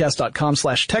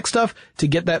audiblepodcast.com/techstuff to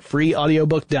get that free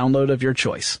audiobook download of your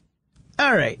choice.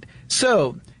 All right.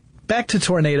 So back to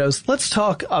tornadoes. Let's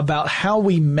talk about how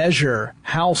we measure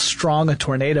how strong a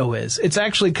tornado is. It's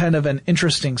actually kind of an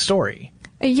interesting story.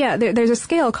 Yeah, there's a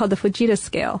scale called the Fujita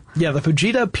scale. Yeah, the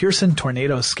Fujita-Pearson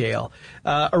tornado scale.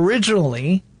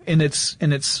 Originally, in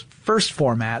its first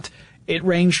format, it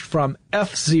ranged from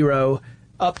F0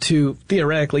 up to,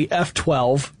 theoretically,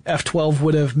 F12. F12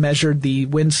 would have measured the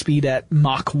wind speed at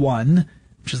Mach 1,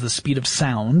 which is the speed of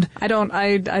sound. I don't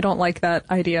like that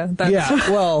idea. Yeah,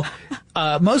 well,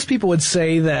 most people would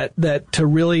say that to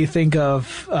really think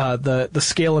of the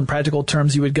scale in practical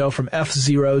terms, you would go from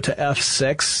F0 to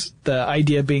F6. The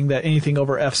idea being that anything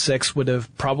over F6 would have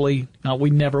probably,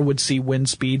 we never would see wind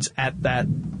speeds at that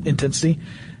intensity.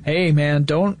 Hey man,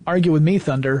 don't argue with me,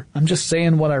 Thunder. I'm just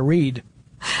saying what I read.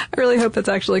 I really hope that's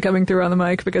actually coming through on the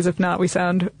mic, because if not, we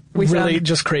sound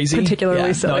just crazy.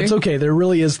 Particularly silly. No, it's okay. There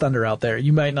really is thunder out there.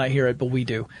 You might not hear it, but we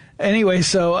do. Anyway,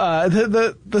 so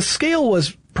the scale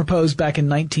was proposed back in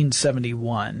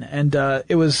 1971, and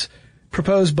it was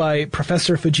proposed by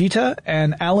Professor Fujita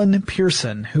and Alan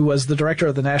Pearson, who was the director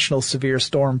of the National Severe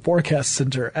Storm Forecast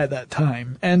Center at that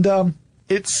time. And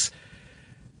it's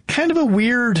kind of a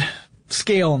weird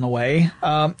scale in a way.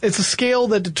 It's a scale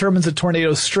that determines a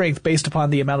tornado's strength based upon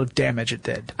the amount of damage it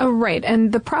did. Oh, right.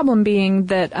 And the problem being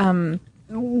that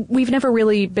we've never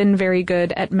really been very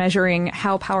good at measuring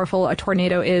how powerful a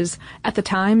tornado is at the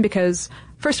time, because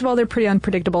first of all, they're pretty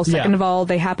unpredictable. Second of all,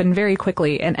 they happen very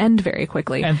quickly and end very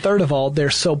quickly. And third of all, they're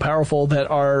so powerful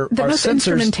that our most sensors,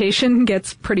 instrumentation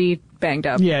gets pretty banged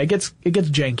up. Yeah, it gets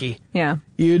janky. Yeah.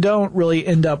 You don't really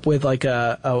end up with like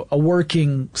a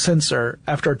working sensor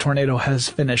after a tornado has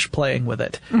finished playing with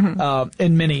it.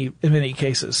 In many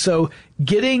cases. So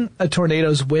getting a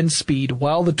tornado's wind speed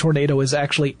while the tornado is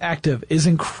actually active is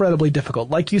incredibly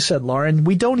difficult. Like you said, Lauren,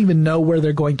 we don't even know where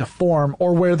they're going to form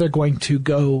or where they're going to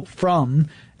go from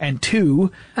and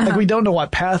to. Like, we don't know what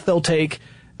path they'll take.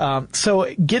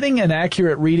 So getting an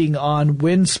accurate reading on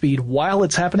wind speed while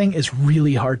it's happening is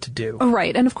really hard to do.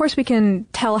 Right. And of course we can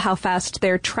tell how fast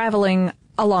they're traveling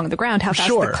along the ground, how fast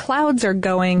the clouds are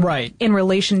going in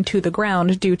relation to the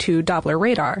ground due to Doppler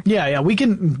radar. Yeah. We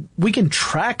can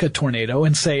track a tornado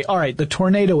and say, all right, the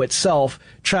tornado itself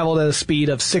traveled at a speed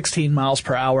of 16 miles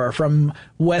per hour from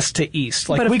west to east.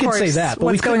 Like, we could say that. But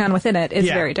what's going on within it is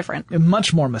very different.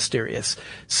 Much more mysterious.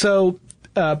 So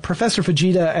Professor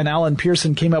Fujita and Alan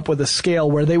Pearson came up with a scale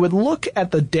where they would look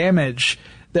at the damage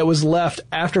that was left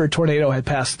after a tornado had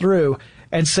passed through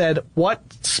and said what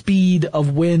speed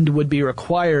of wind would be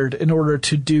required in order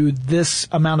to do this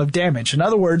amount of damage. In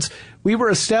other words, we were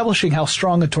establishing how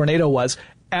strong a tornado was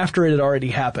after it had already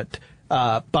happened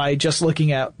by just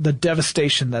looking at the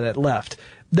devastation that it left.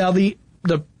 Now, the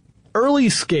early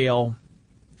scale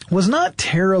was not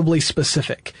terribly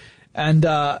specific and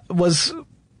was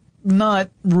not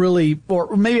really,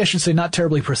 or maybe I should say not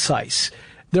terribly precise.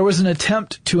 There was an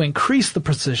attempt to increase the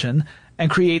precision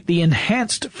and create the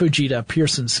enhanced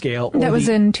Fujita-Pearson scale. That was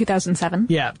in 2007?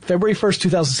 Yeah. February 1st,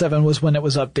 2007 was when it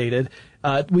was updated.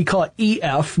 We call it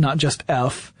EF, not just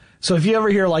F. So if you ever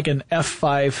hear like an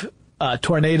F5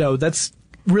 tornado, that's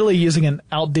really using an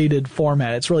outdated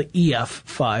format. It's really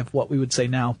EF5, what we would say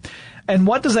now. And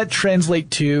what does that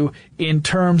translate to in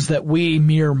terms that we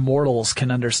mere mortals can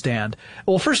understand?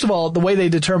 Well, first of all, the way they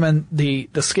determine the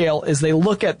scale is they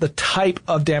look at the type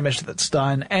of damage that's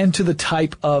done and to the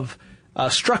type of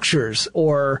structures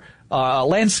or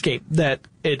landscape that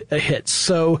it hits.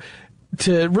 So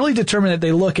to really determine it,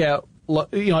 they look at,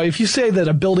 if you say that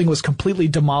a building was completely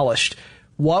demolished,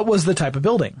 what was the type of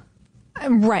building?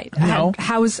 Right.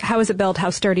 How was it built? How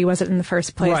sturdy was it in the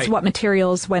first place? Right. What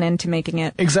materials went into making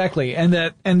it? Exactly. And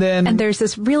there's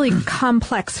this really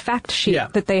complex fact sheet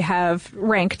that they have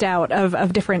ranked out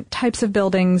of different types of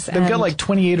buildings. They've got like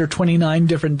 28 or 29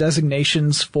 different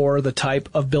designations for the type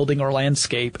of building or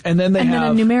landscape. And then then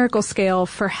a numerical scale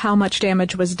for how much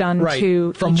damage was done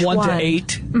to from each 1 to 8.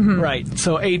 Mm-hmm. Right.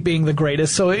 So 8 being the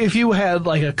greatest. So if you had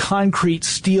like a concrete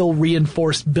steel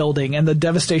reinforced building and the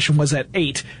devastation was at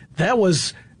 8, that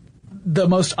was the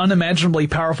most unimaginably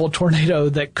powerful tornado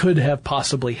that could have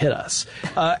possibly hit us.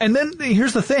 And then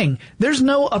here's the thing. There's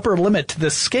no upper limit to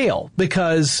this scale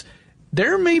because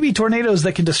there may be tornadoes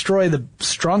that can destroy the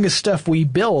strongest stuff we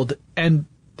build. And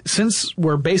since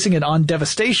we're basing it on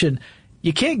devastation,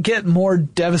 you can't get more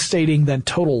devastating than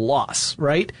total loss,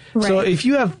 right? So if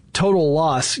you have total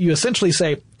loss, you essentially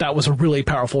say that was a really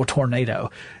powerful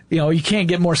tornado. You can't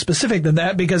get more specific than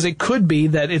that because it could be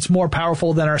that it's more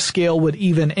powerful than our scale would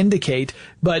even indicate.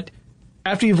 But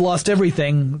after you've lost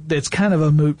everything, it's kind of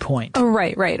a moot point. Oh,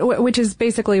 right. Which is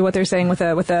basically what they're saying with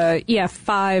a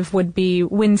EF5 would be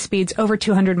wind speeds over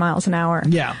 200 miles an hour.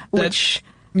 Yeah.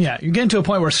 Yeah, you're getting to a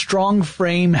point where strong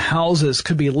frame houses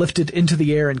could be lifted into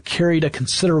the air and carried a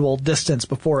considerable distance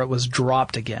before it was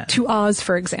dropped again. To Oz,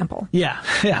 for example. Yeah.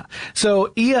 So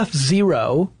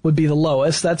EF0 would be the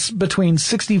lowest. That's between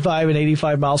 65 and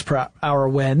 85 miles per hour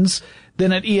winds.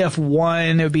 Then at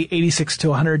EF1, it would be 86 to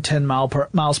 110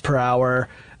 miles per hour.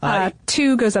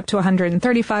 2 goes up to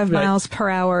 135 miles per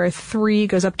hour. 3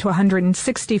 goes up to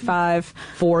 165.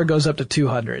 4 goes up to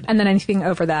 200. And then anything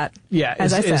over that,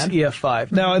 as I said, is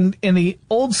EF5. Now, in the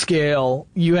old scale,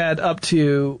 you had up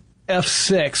to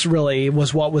F6 really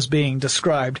was what was being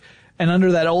described. And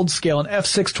under that old scale, an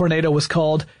F6 tornado was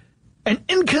called an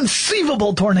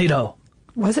inconceivable tornado.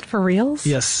 Was it for reals?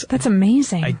 Yes. That's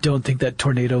amazing. I don't think that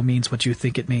tornado means what you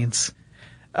think it means.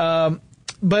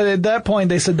 But at that point,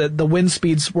 they said that the wind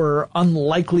speeds were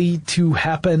unlikely to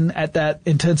happen at that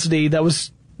intensity. That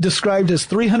was described as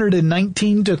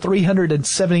 319 to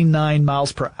 379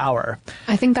 miles per hour.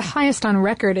 I think the highest on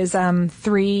record is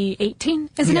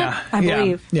 318, isn't it? I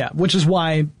believe. Yeah, which is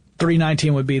why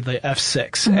 319 would be the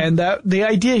F6. Mm-hmm. And the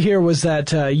idea here was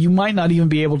that you might not even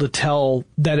be able to tell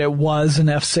that it was an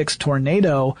F6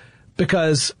 tornado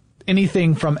because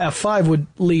anything from F5 would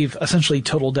leave essentially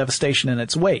total devastation in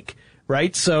its wake.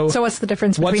 Right? So what's the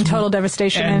difference between total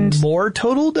devastation and more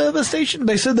total devastation?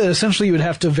 They said that essentially you would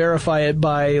have to verify it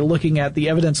by looking at the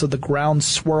evidence of the ground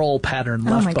swirl pattern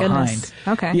left behind. Goodness.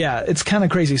 Okay. Yeah, it's kind of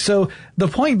crazy. So the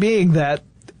point being that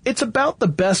it's about the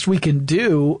best we can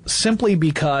do simply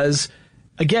because,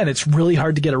 again, it's really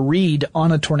hard to get a read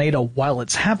on a tornado while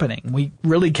it's happening. We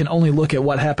really can only look at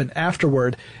what happened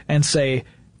afterward and say,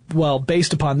 well,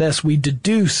 based upon this, we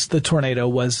deduce the tornado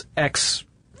was X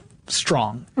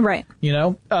strong. Right.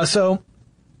 So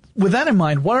with that in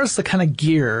mind, what is the kind of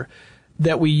gear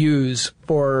that we use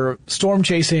for storm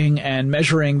chasing and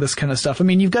measuring this kind of stuff? I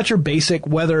mean, you've got your basic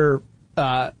weather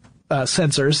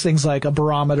sensors, things like a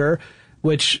barometer,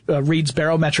 which reads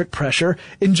barometric pressure.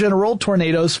 In general,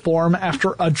 tornadoes form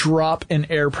after a drop in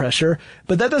air pressure,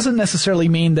 but that doesn't necessarily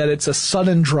mean that it's a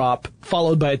sudden drop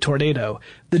followed by a tornado.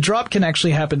 The drop can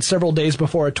actually happen several days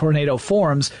before a tornado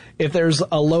forms if there's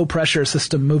a low pressure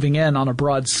system moving in on a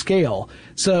broad scale.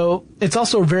 So it's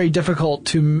also very difficult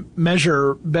to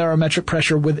measure barometric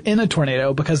pressure within a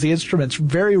tornado because the instruments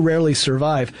very rarely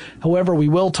survive. However, we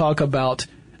will talk about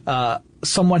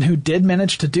someone who did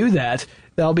manage to do that.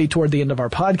 That'll be toward the end of our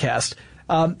podcast.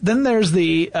 Then there's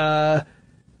the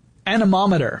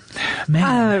anemometer.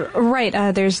 Man. Right.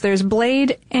 There's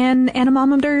blade and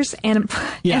anemometers,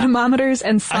 anemometers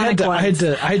and sonic ones.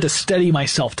 I had to steady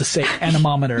myself to say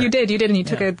anemometer. You did, and you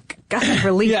took a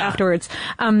relief afterwards.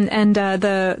 And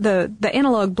the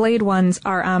analog blade ones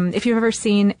are, if you've ever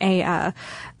seen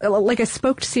like a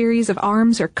spoked series of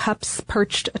arms or cups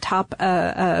perched atop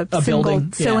a single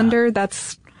building. cylinder,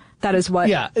 that is what.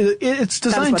 Yeah, it's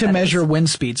designed to measure wind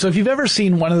speed. So if you've ever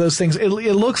seen one of those things, it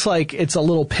looks like it's a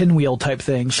little pinwheel type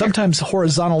thing, sometimes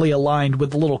horizontally aligned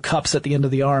with the little cups at the end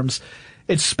of the arms.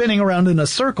 It's spinning around in a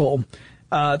circle.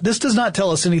 This does not tell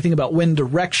us anything about wind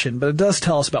direction, but it does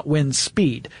tell us about wind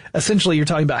speed. Essentially, you're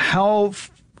talking about how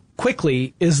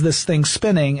quickly is this thing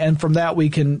spinning, and from that we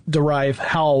can derive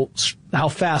how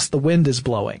fast the wind is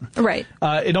blowing. Right.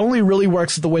 It only really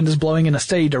works if the wind is blowing in a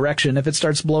steady direction. If it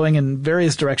starts blowing in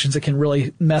various directions, it can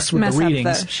really mess with the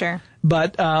readings. Sure.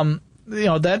 But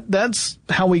that's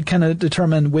how we kind of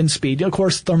determine wind speed. Of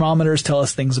course, thermometers tell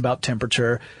us things about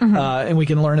temperature, and we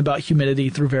can learn about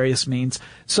humidity through various means.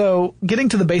 So getting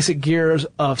to the basic gears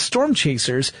of storm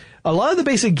chasers, a lot of the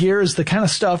basic gear is the kind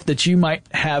of stuff that you might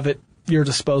have at your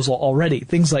disposal already.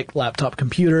 Things like laptop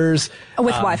computers.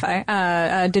 With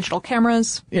Wi-Fi. Digital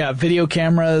cameras. Yeah, video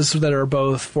cameras that are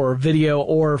both for video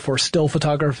or for still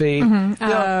photography.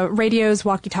 Radios,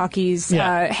 walkie-talkies,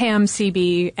 ham,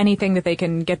 CB, anything that they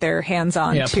can get their hands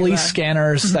on. Yeah, police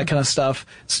scanners, that kind of stuff.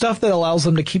 Stuff that allows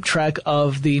them to keep track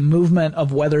of the movement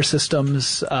of weather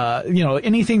systems,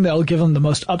 anything that'll give them the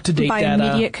most up-to-date data. By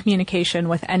immediate communication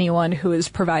with anyone who is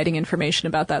providing information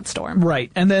about that storm.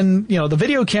 Right. And then, the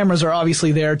video cameras are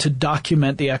obviously there to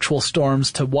document the actual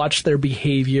storms, to watch their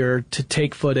behavior, to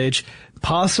take footage,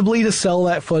 possibly to sell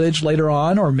that footage later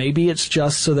on, or maybe it's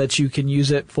just so that you can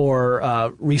use it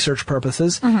for research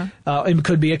purposes. It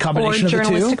could be a combination of the two. Or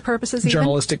journalistic purposes even.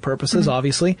 Journalistic purposes,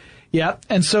 obviously. Yeah.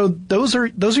 And so those are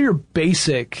your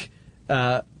basic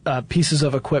pieces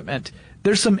of equipment.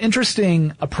 There's some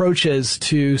interesting approaches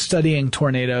to studying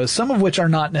tornadoes, some of which are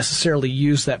not necessarily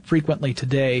used that frequently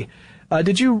today.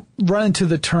 Did you run into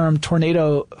the term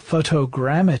tornado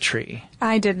photogrammetry?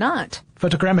 I did not.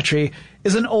 Photogrammetry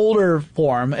is an older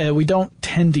form. We don't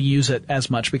tend to use it as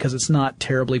much because it's not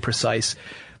terribly precise.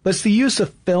 But it's the use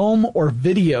of film or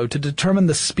video to determine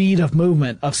the speed of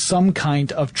movement of some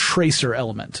kind of tracer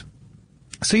element.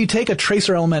 So you take a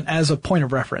tracer element as a point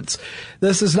of reference.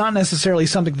 This is not necessarily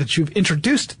something that you've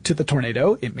introduced to the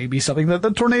tornado. It may be something that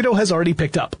the tornado has already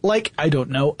picked up, like,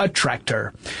 a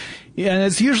tractor. And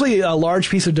it's usually a large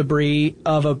piece of debris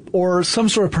or some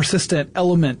sort of persistent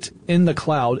element in the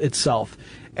cloud itself.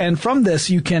 And from this,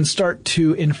 you can start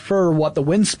to infer what the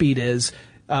wind speed is,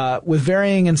 with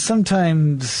varying and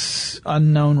sometimes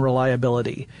unknown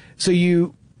reliability. So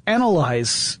you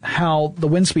analyze how the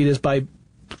wind speed is by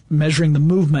measuring the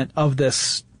movement of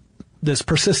this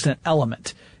persistent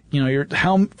element.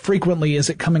 How frequently is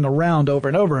it coming around over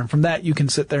and over? And from that, you can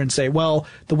sit there and say, well,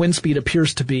 the wind speed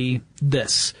appears to be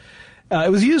this. It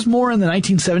was used more in the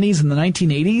 1970s and the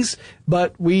 1980s,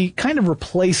 but we kind of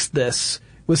replaced this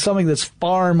with something that's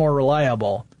far more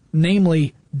reliable,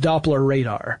 namely Doppler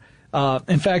radar.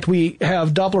 In fact, we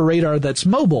have Doppler radar that's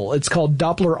mobile. It's called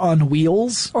Doppler on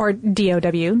Wheels. Or DOW.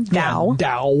 DOW.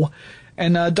 DOW.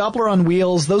 And Doppler on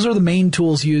Wheels, those are the main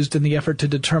tools used in the effort to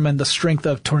determine the strength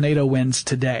of tornado winds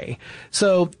today.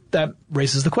 So that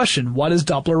raises the question, what is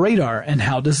Doppler radar and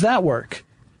how does that work?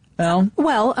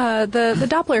 Well, the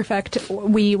Doppler effect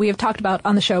we have talked about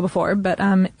on the show before, but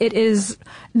it is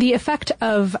the effect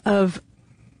of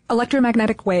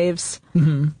electromagnetic waves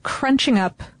crunching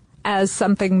up as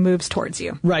something moves towards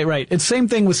you. Right. It's same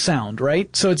thing with sound,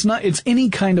 right? So it's any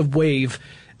kind of wave.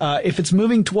 If it's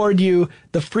moving toward you,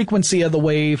 the frequency of the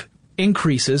wave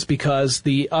increases because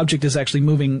the object is actually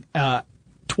moving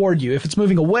toward you. If it's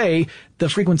moving away, the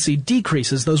frequency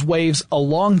decreases. Those waves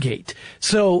elongate.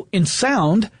 So in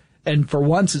sound, and for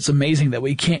once it's amazing that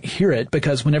we can't hear it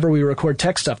because whenever we record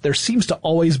tech stuff, there seems to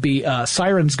always be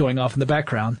sirens going off in the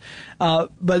background.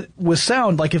 But with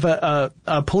sound, like if a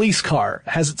police car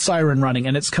has its siren running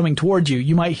and it's coming toward you,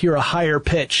 you might hear a higher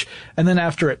pitch. And then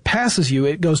after it passes you,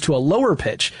 it goes to a lower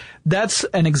pitch. That's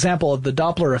an example of the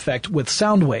Doppler effect with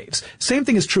sound waves. Same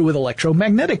thing is true with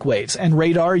electromagnetic waves, and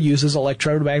radar uses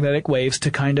electromagnetic waves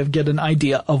to kind of get an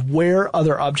idea of where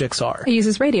other objects are. It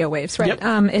uses radio waves, right?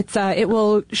 Yep. It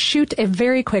will shoot a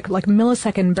very quick, like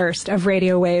millisecond burst of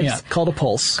radio waves. Yeah, called a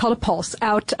pulse.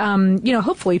 Out,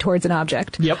 hopefully towards an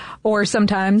object. Yep. Or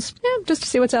sometimes, just to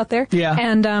see what's out there. Yeah.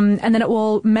 And then it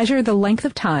will measure the length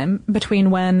of time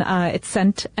between when it's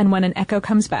sent and when an echo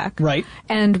comes back. Right.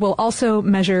 And will also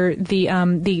measure the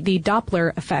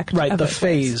Doppler effect. Right, of the those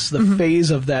phase, waves. the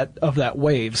phase of that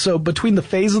wave. So between the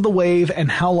phase of the wave and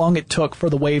how long it took for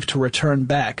the wave to return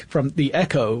back, from the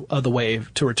echo of the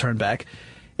wave to return back,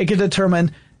 it can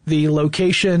determine the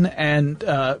location and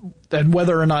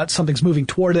whether or not something's moving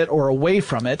toward it or away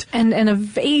from it. And a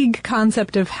vague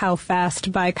concept of how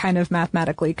fast by kind of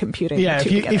mathematically computing. Yeah,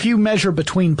 if you measure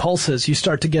between pulses, you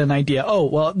start to get an idea. Oh,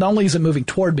 well, not only is it moving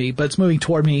toward me, but it's moving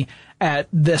toward me at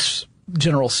this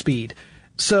general speed.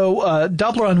 So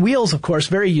Doppler on wheels, of course,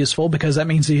 very useful because that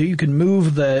means that you can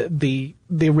move the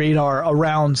radar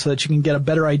around so that you can get a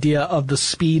better idea of the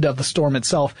speed of the storm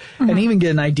itself and even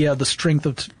get an idea of the strength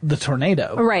of the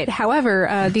tornado. Right.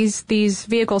 However, these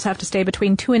vehicles have to stay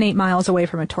between 2 and 8 miles away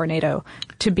from a tornado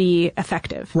to be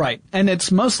effective. Right. And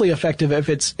it's mostly effective if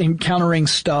it's encountering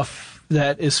stuff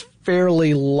that is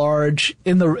fairly large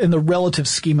in the relative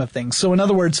scheme of things. So in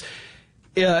other words,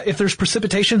 if there's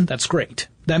precipitation, that's great.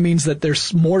 That means that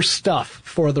there's more stuff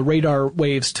for the radar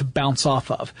waves to bounce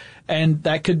off of. And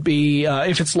that could be,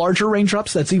 if it's larger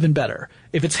raindrops, that's even better.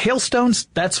 If it's hailstones,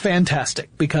 that's fantastic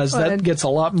because that gets a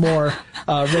lot more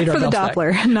radar for the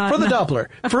Doppler. For the Doppler.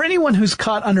 For anyone who's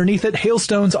caught underneath it,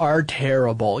 hailstones are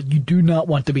terrible. You do not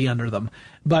want to be under them.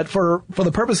 But for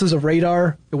the purposes of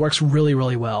radar, it works really,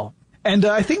 really well. And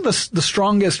I think the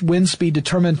strongest wind speed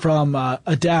determined from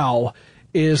a Dow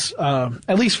is,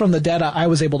 at least from the data I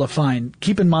was able to find.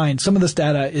 Keep in mind, some of this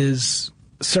data is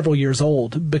several years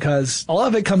old because a lot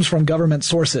of it comes from government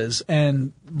sources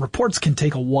and reports can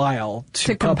take a while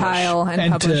to compile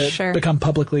and publish, to become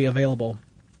publicly available.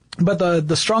 But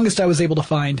the strongest I was able to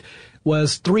find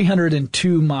was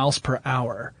 302 miles per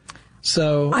hour.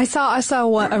 So I saw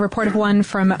a report of one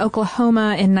from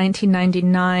Oklahoma in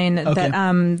 1999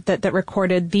 that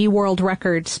recorded the world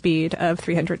record speed of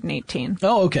 318.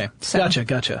 Oh, okay. So.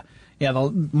 Gotcha. Yeah,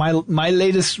 my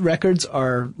latest records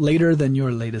are later than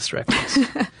your latest records.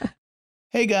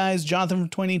 Hey guys, Jonathan from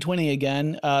 2020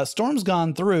 again. Storm's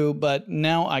gone through, but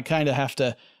now I kind of have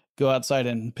to go outside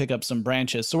and pick up some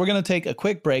branches. So we're going to take a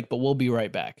quick break, but we'll be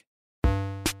right back.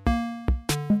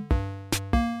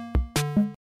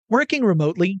 Working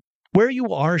remotely, where you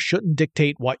are shouldn't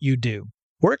dictate what you do.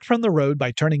 Work from the road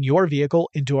by turning your vehicle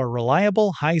into a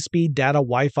reliable high-speed data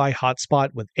Wi-Fi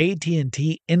hotspot with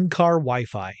AT&T in-car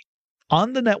Wi-Fi.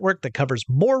 On the network that covers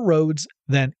more roads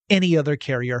than any other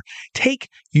carrier, take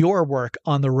your work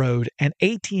on the road and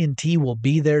AT&T will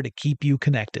be there to keep you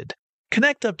connected.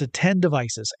 Connect up to 10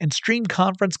 devices and stream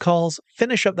conference calls,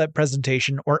 finish up that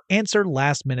presentation, or answer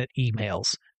last-minute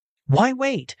emails. Why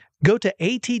wait? Go to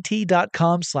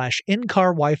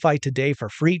att.com/in-car Wi-Fi today for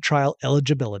free trial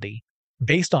eligibility.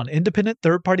 Based on independent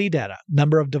third-party data,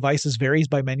 number of devices varies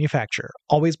by manufacturer.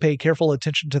 Always pay careful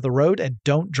attention to the road and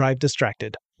don't drive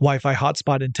distracted. Wi-Fi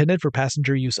hotspot intended for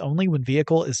passenger use only when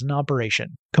vehicle is in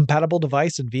operation. Compatible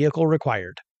device and vehicle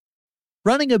required.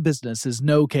 Running a business is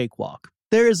no cakewalk.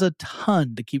 There is a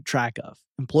ton to keep track of.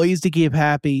 Employees to keep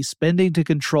happy, spending to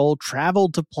control,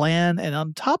 travel to plan, and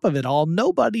on top of it all,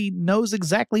 nobody knows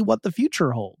exactly what the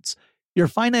future holds. Your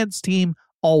finance team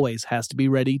always has to be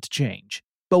ready to change.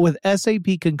 But with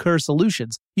SAP Concur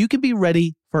Solutions, you can be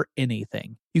ready for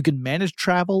anything. You can manage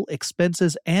travel,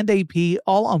 expenses, and AP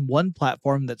all on one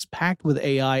platform that's packed with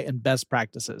AI and best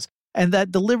practices, and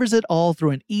that delivers it all through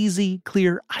an easy,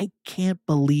 clear, I can't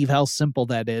believe how simple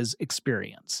that is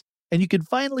experience. And you can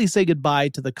finally say goodbye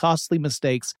to the costly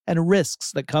mistakes and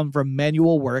risks that come from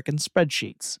manual work and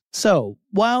spreadsheets. So,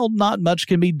 while not much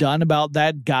can be done about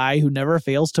that guy who never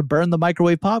fails to burn the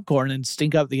microwave popcorn and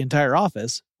stink up the entire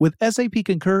office, with SAP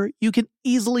Concur, you can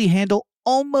easily handle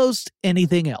almost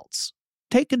anything else.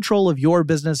 Take control of your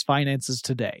business finances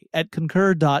today at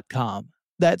concur.com.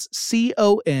 That's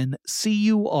CONCUR.com.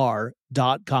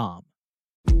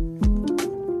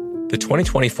 The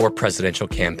 2024 presidential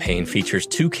campaign features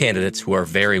two candidates who are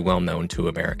very well known to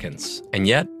Americans. And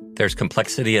yet, there's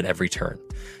complexity at every turn.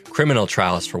 Criminal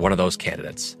trials for one of those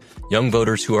candidates. Young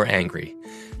voters who are angry.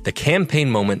 The Campaign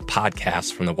Moment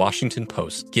podcast from the Washington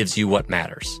Post gives you what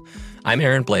matters. I'm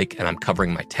Aaron Blake, and I'm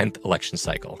covering my 10th election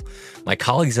cycle. My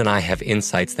colleagues and I have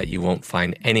insights that you won't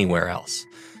find anywhere else.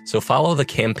 So follow the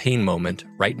Campaign Moment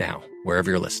right now, wherever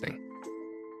you're listening.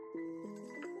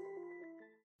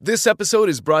 This episode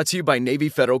is brought to you by Navy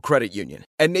Federal Credit Union.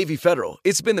 At Navy Federal,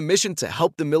 it's been the mission to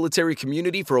help the military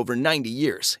community for over 90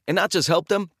 years. And not just help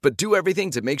them, but do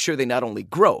everything to make sure they not only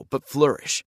grow, but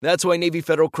flourish. That's why Navy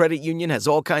Federal Credit Union has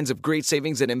all kinds of great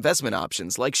savings and investment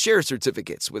options like share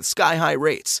certificates with sky-high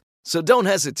rates. So don't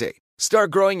hesitate.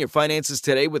 Start growing your finances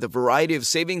today with a variety of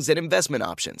savings and investment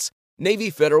options.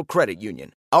 Navy Federal Credit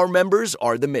Union. Our members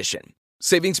are the mission.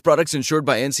 Savings products insured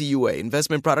by NCUA.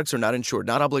 Investment products are not insured,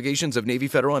 not obligations of Navy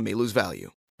Federal and may lose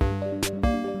value.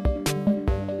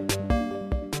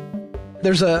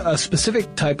 There's a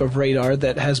specific type of radar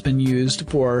that has been used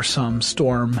for some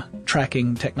storm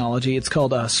tracking technology. It's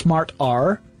called a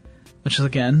SMART-R, which is,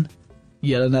 again,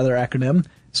 yet another acronym.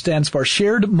 Stands for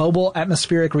Shared Mobile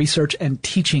Atmospheric Research and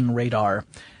Teaching Radar.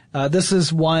 This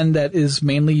is one that is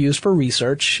mainly used for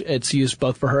research. It's used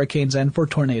both for hurricanes and for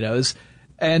tornadoes.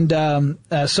 And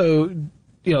so,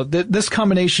 you know, this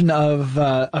combination of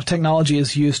technology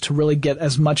is used to really get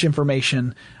as much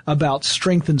information about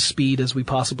strength and speed as we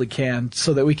possibly can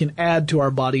so that we can add to our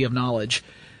body of knowledge.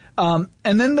 And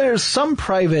then there's some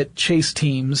private chase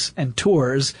teams and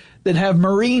tours that have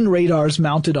marine radars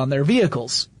mounted on their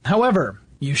vehicles. However,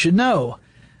 you should know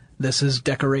this is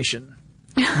decoration.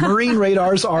 Marine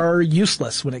radars are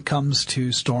useless when it comes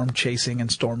to storm chasing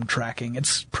and storm tracking.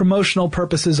 It's promotional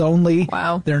purposes only.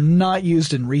 Wow. They're not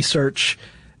used in research.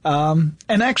 And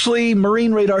actually,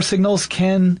 marine radar signals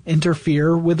can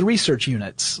interfere with research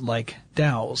units like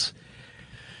DOWs.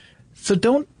 So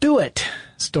don't do it,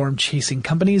 storm chasing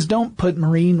companies. Don't put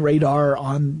marine radar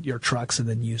on your trucks and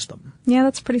then use them. Yeah,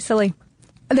 that's pretty silly.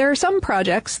 There are some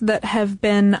projects that have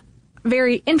been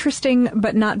very interesting,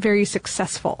 but not very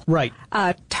successful. Right.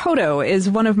 TOTO is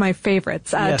one of my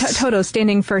favorites. Yes. TOTO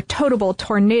standing for Totable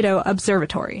Tornado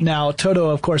Observatory. Now, TOTO,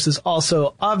 of course, is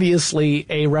also obviously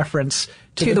a reference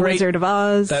to the great Wizard of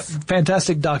Oz. That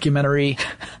fantastic documentary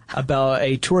about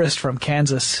a tourist from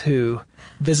Kansas who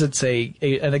visits an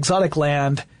exotic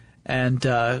land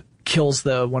and kills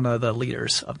one of the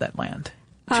leaders of that land.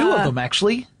 Two of them,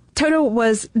 actually. TOTO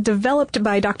was developed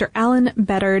by Dr. Alan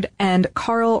Bedard and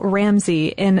Carl Ramsey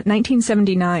in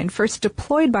 1979, first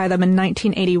deployed by them in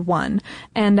 1981.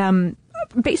 And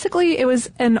basically it was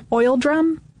an oil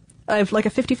drum, like a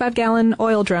 55-gallon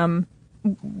oil drum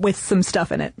with some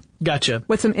stuff in it. Gotcha.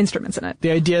 With some instruments in it.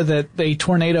 The idea that the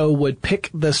tornado would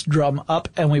pick this drum up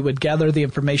and we would gather the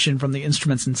information from the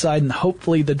instruments inside, and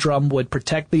hopefully the drum would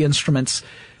protect the instruments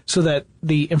so that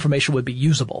the information would be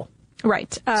usable.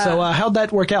 Right. So how'd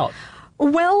that work out?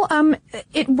 Well,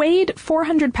 it weighed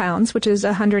 400 pounds, which is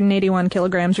 181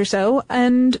 kilograms or so,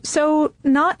 and so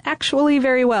not actually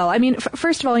very well. I mean,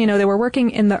 first of all, you know, they were working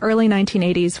in the early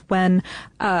 1980s when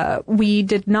we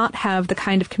did not have the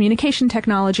kind of communication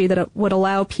technology that would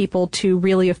allow people to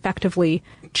really effectively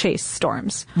chase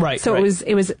storms. Right. So right.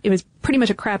 it was pretty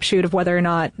much a crapshoot of whether or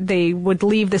not they would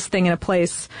leave this thing in a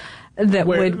place that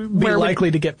would be likely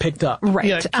to get picked up. Right.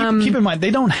 Yeah, keep in mind, they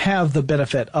don't have the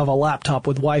benefit of a laptop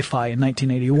with Wi-Fi in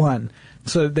 1981.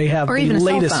 So they have or the even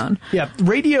latest. A cell phone. Yeah,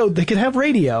 radio. They could have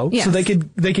radio, yes. So they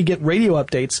could get radio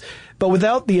updates, but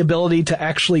without the ability to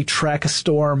actually track a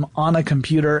storm on a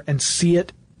computer and see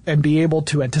it and be able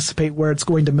to anticipate where it's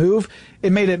going to move,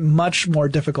 it made it much more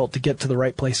difficult to get to the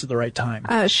right place at the right time.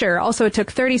 Sure. Also, it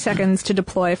took 30 seconds to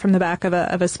deploy from the back of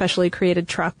a specially created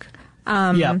truck.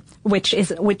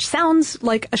 Which sounds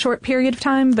like a short period of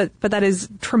time, but that is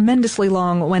tremendously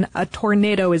long when a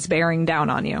tornado is bearing down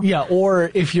on you. Yeah,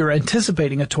 or if you're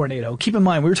anticipating a tornado. Keep in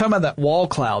mind, we were talking about that wall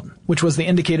cloud, which was the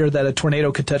indicator that a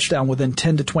tornado could touch down within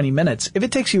 10 to 20 minutes. If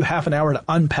it takes you half an hour to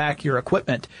unpack your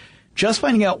equipment, just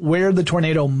finding out where the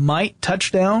tornado might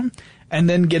touch down and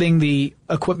then getting the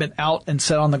equipment out and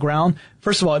set on the ground,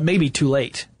 first of all, it may be too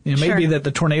late. You know, maybe that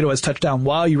the tornado has touched down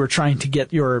while you were trying to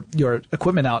get your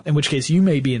equipment out, in which case you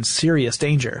may be in serious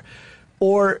danger.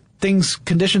 Or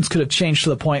conditions could have changed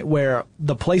to the point where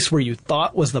the place where you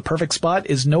thought was the perfect spot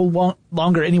is no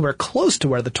longer anywhere close to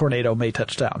where the tornado may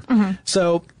touch down. Mm-hmm.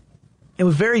 So it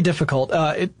was very difficult.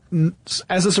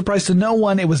 As a surprise to no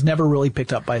one, it was never really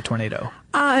picked up by a tornado.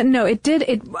 No, it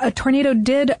did. A tornado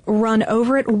did run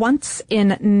over it once in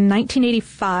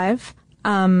 1985,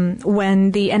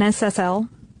 when the NSSL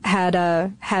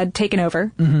had taken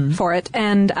over for it,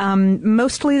 and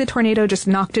mostly the tornado just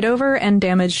knocked it over and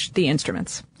damaged the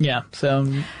instruments. Yeah,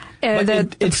 so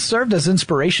it served as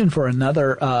inspiration for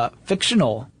another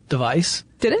fictional device.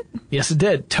 Did it? Yes, it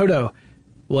did. TOTO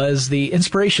was the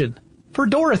inspiration for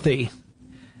Dorothy,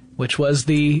 which was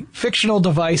the fictional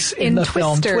device in the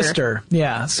film Twister.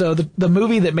 Yeah, so the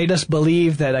movie that made us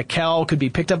believe that a cow could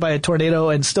be picked up by a tornado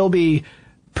and still be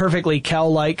perfectly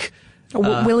cow-like.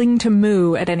 Willing to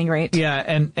moo, at any rate. Yeah,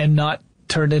 and not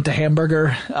turned into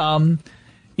hamburger.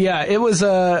 Yeah, it was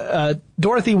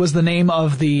Dorothy was the name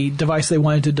of the device they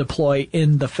wanted to deploy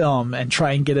in the film and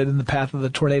try and get it in the path of the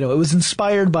tornado. It was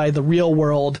inspired by the real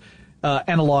world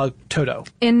analog Toto.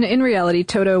 In reality,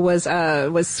 Toto was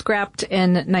scrapped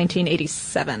in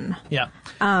 1987. Yeah.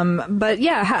 But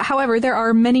yeah, however, there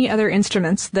are many other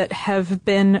instruments that have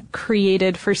been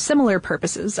created for similar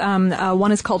purposes.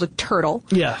 One is called a turtle.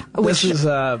 Yeah. Which This is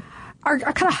are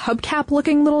kind of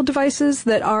hubcap-looking little devices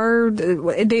that are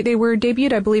they were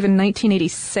debuted, I believe, in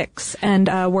 1986, and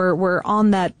were on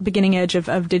that beginning edge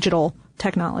of digital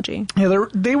technology. Yeah,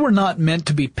 they were not meant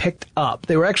to be picked up.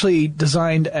 They were actually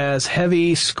designed as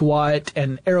heavy, squat,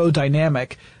 and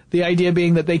aerodynamic. The idea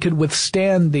being that they could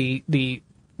withstand the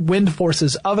wind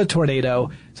forces of a tornado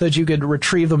so that you could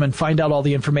retrieve them and find out all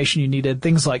the information you needed,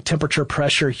 things like temperature,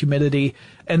 pressure, humidity,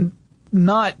 and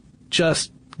not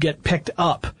just get picked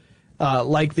up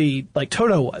like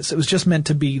Toto was. It was just meant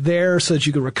to be there so that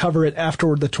you could recover it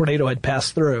after the tornado had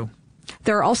passed through.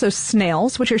 There are also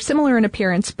snails, which are similar in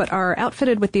appearance, but are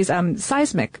outfitted with these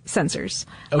seismic sensors.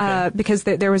 Okay. Because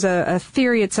there was a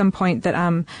theory at some point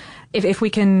that if we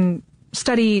can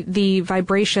study the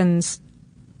vibrations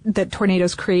that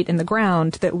tornadoes create in the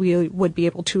ground, that we would be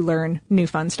able to learn new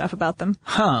fun stuff about them.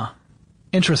 Huh.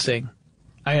 Interesting.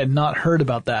 I had not heard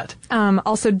about that.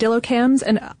 Also Dilocams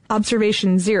and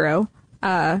Observation Zero,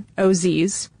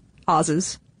 OZs,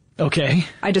 Oz's. Okay.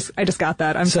 I just got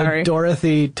that. I'm So sorry.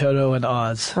 Dorothy, Toto, and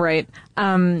Oz. Right.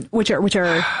 Which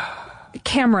are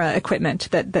camera equipment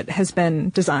that has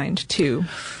been designed to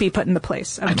be put in the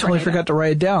place of I totally forgot to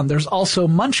write it down. There's also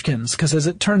Munchkins, because as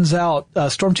it turns out,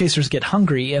 storm chasers get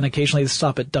hungry and occasionally they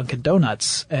stop at Dunkin'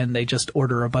 Donuts and they just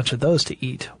order a bunch of those to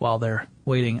eat while they're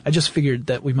waiting. I just figured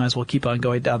that we might as well keep on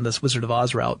going down this Wizard of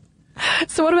Oz route.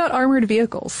 So what about armored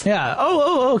vehicles? Yeah.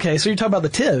 Oh, okay. So you're talking about the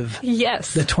TIV.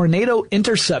 Yes. The Tornado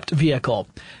Intercept Vehicle.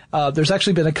 There's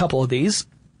actually been a couple of these.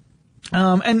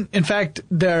 And in fact,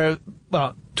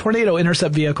 Tornado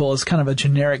Intercept Vehicle is kind of a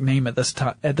generic name at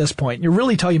this point. You're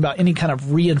really talking about any kind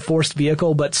of reinforced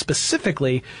vehicle, but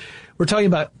specifically, we're talking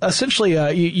about essentially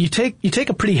you take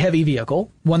a pretty heavy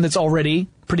vehicle, one that's already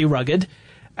pretty rugged,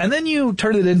 and then you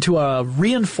turn it into a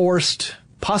reinforced,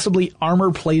 possibly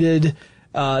armor-plated,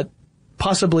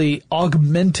 possibly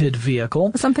augmented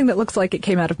vehicle. Something that looks like it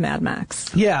came out of Mad Max.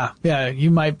 Yeah.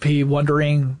 You might be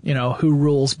wondering, who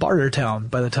rules Bartertown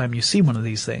by the time you see one of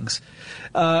these things.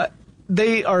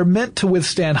 They are meant to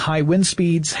withstand high wind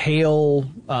speeds, hail,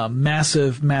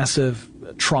 massive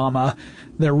trauma.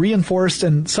 They're reinforced,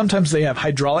 and sometimes they have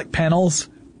hydraulic panels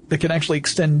that can actually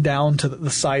extend down to the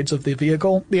sides of the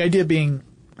vehicle. The idea being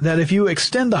that if you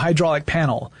extend the hydraulic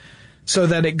panel so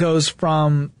that it goes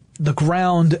from the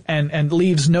ground and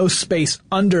leaves no space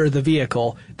under the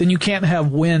vehicle, then you can't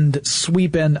have wind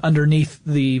sweep in underneath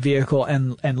the vehicle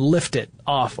and lift it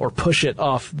off or push it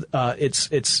off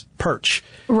its perch.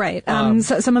 Right.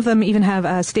 So some of them even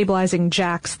have stabilizing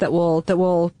jacks that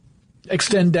will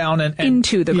extend down and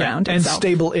into the ground and itself.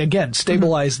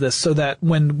 Stabilize this so that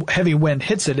when heavy wind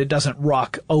hits it, it doesn't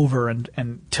rock over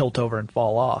and tilt over and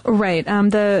fall off. Right.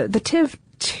 The TIV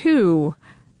 2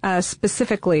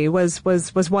 specifically was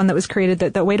one that was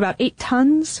created that weighed about 8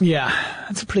 tons. Yeah,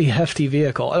 that's a pretty hefty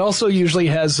vehicle. It also usually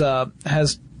has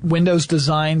windows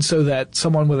designed so that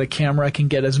someone with a camera can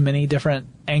get as many different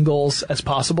angles as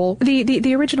possible.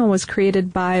 The original was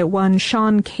created by one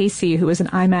Sean Casey, who was an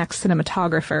IMAX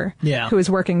cinematographer. Yeah. Who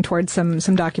was working towards some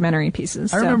documentary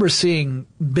pieces. I remember seeing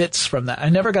bits from that. I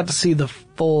never got to see the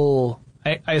full.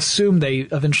 I assume they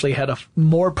eventually had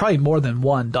probably more than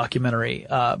one documentary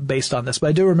based on this, but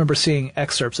I do remember seeing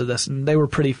excerpts of this, and they were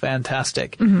pretty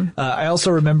fantastic. Mm-hmm. I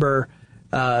also remember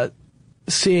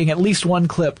seeing at least one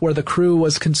clip where the crew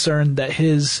was concerned that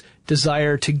his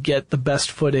desire to get the best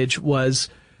footage was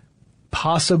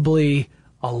possibly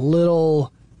a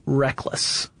little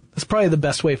reckless. That's probably the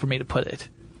best way for me to put it.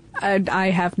 I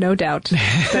have no doubt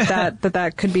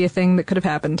that could be a thing that could have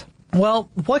happened. Well,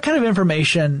 what kind of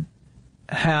information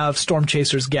have storm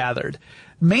chasers gathered?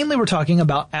 Mainly we're talking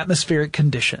about atmospheric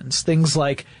conditions, things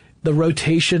like the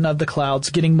rotation of the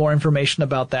clouds, getting more information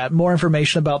about that, more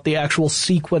information about the actual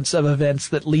sequence of events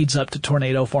that leads up to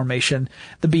tornado formation,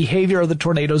 the behavior of the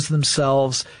tornadoes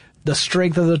themselves, the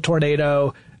strength of the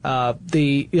tornado,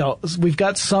 we've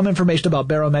got some information about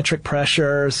barometric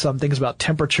pressure, some things about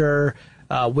temperature,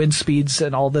 wind speeds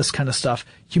and all this kind of stuff,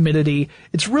 humidity.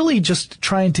 It's really just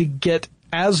trying to get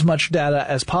as much data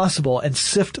as possible and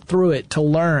sift through it to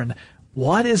learn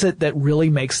what is it that really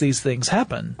makes these things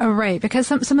happen? Oh, right, because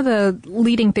some of the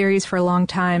leading theories for a long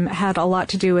time had a lot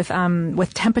to do with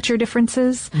temperature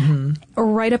differences.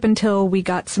 Right up until we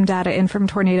got some data in from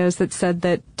tornadoes that said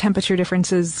that temperature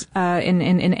differences in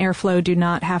airflow do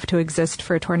not have to exist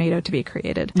for a tornado to be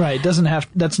created. Right, it doesn't have.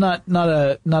 That's not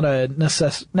a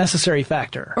necessary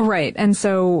factor. Right, and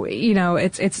so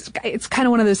it's kind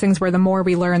of one of those things where the more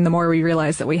we learn, the more we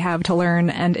realize that we have to learn,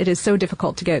 and it is so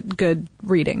difficult to get good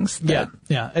readings. Yeah.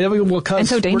 And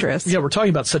so dangerous. We're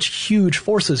talking about such huge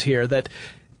forces here that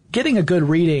getting a good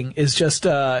reading is just,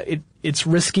 it's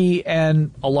risky,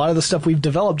 and a lot of the stuff we've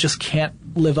developed just can't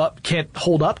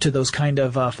hold up to those kind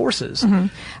of forces.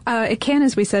 It can,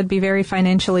 as we said, be very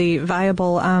financially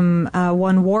viable.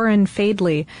 One Warren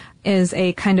Fadley is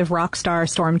a kind of rock star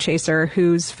storm chaser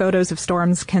whose photos of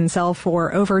storms can sell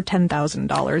for over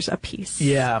 $10,000 a piece.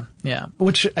 Yeah.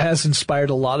 Which has inspired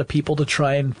a lot of people to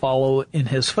try and follow in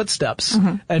his footsteps.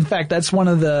 In fact, that's one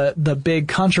of the big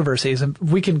controversies, and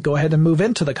we can go ahead and move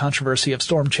into the controversy of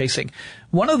storm chasing.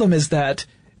 One of them is that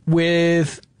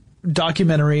with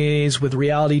documentaries, with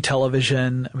reality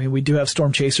television, I mean, we do have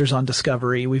storm chasers on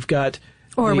Discovery. We've got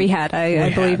we had.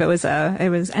 I believe it was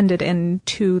ended in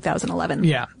 2011.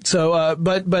 Yeah. So,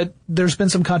 but there's been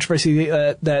some controversy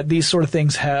that these sort of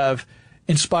things have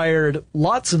inspired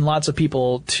lots and lots of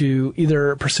people to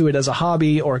either pursue it as a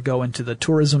hobby or go into the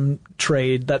tourism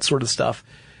trade, that sort of stuff.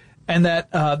 And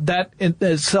that in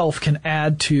itself can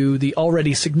add to the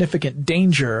already significant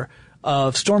danger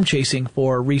of storm chasing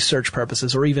for research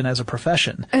purposes or even as a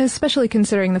profession. Especially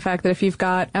considering the fact that if you've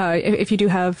got, if you do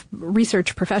have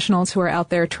research professionals who are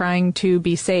out there trying to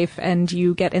be safe and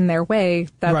you get in their way,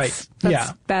 that's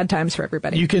bad times for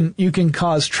everybody. You can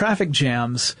cause traffic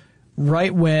jams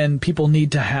right when people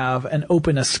need to have an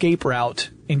open escape route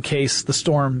in case the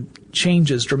storm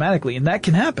changes dramatically, and that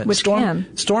can happen.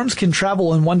 Storms can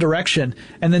travel in one direction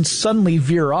and then suddenly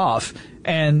veer off,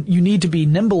 and you need to be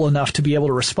nimble enough to be able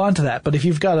to respond to that. But if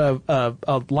you've got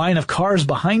a line of cars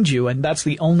behind you and that's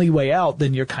the only way out,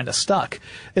 then you're kind of stuck.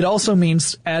 It also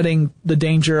means adding the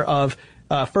danger of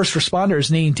first responders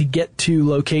needing to get to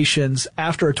locations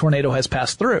after a tornado has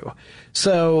passed through.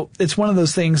 So it's one of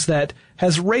those things that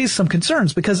has raised some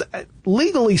concerns because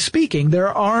legally speaking, there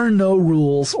are no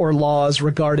rules or laws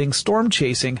regarding storm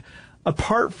chasing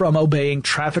apart from obeying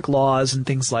traffic laws and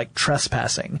things like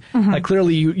trespassing. Like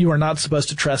clearly you are not supposed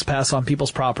to trespass on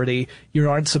people's property. You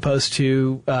aren't supposed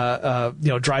to,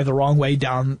 drive the wrong way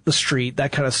down the street,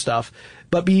 that kind of stuff.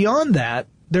 But beyond that,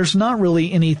 there's not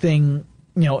really anything,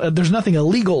 there's nothing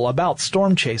illegal about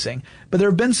storm chasing, but there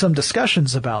have been some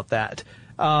discussions about that.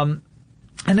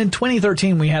 And in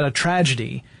 2013, we had a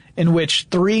tragedy in which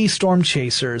 3 storm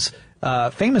chasers,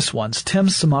 famous ones, Tim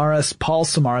Samaras, Paul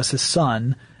Samaras, his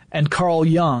son, and Carl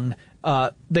Young,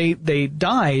 they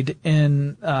died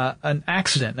in an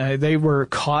accident. They were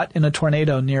caught in a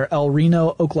tornado near El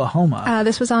Reno, Oklahoma.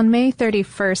 This was on May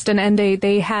 31st, and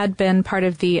they had been part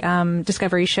of the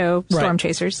Discovery show Storm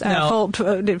Chasers. Now,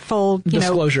 full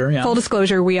disclosure. Full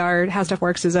disclosure. We are How Stuff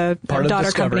Works is a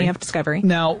daughter company of Discovery.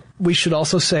 Now we should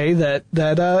also say that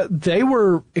they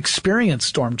were experienced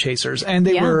storm chasers, and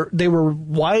they were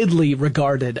widely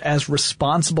regarded as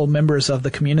responsible members of the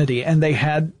community, and they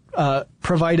had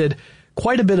provided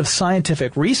quite a bit of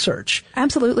scientific research.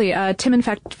 Absolutely. Tim, in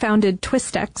fact, founded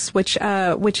Twistex,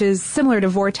 which is similar to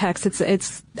Vortex.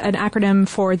 It's an acronym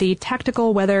for the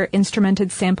Tactical Weather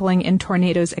Instrumented Sampling in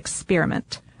Tornadoes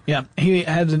Experiment. Yeah, he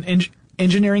had an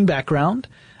engineering background,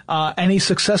 and he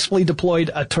successfully deployed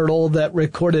a turtle that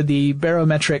recorded the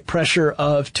barometric pressure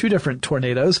of 2 different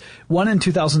tornadoes. One in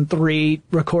 2003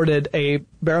 recorded a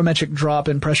barometric drop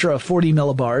in pressure of 40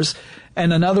 millibars,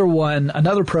 and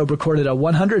another probe recorded a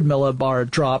 100 millibar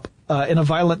drop in a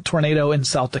violent tornado in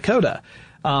South Dakota.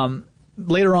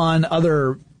 Later on,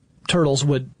 other turtles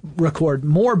would record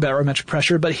more barometric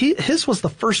pressure, but his was the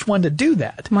first one to do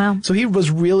that. Wow. So he was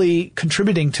really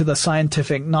contributing to the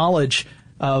scientific knowledge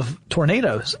of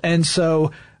tornadoes. And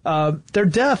so their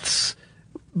deaths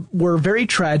were very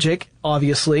tragic,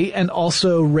 obviously, and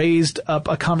also raised up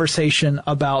a conversation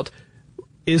about,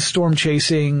 is storm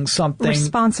chasing something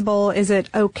responsible? Is it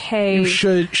okay?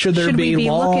 Should there be we be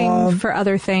law? Looking for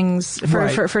other things,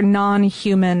 for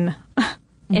non-human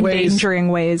endangering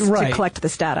ways to collect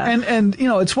this data? And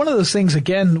it's one of those things,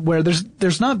 again, where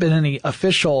there's not been any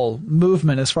official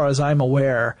movement as far as I'm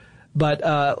aware.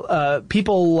 But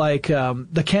people like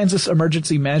the Kansas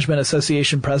Emergency Management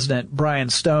Association president, Brian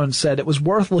Stone, said it was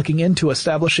worth looking into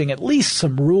establishing at least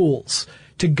some rules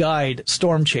to guide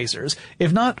storm chasers.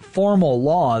 If not formal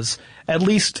laws, at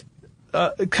least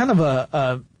kind of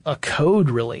a code,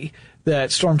 really,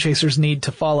 that storm chasers need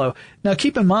to follow. Now,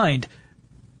 keep in mind,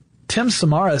 Tim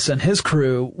Samaras and his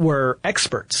crew were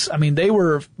experts. I mean, they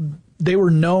were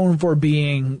known for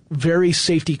being very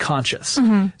safety conscious.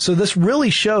 So this really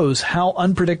shows how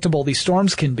unpredictable these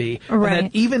storms can be. Right. And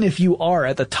that even if you are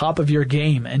at the top of your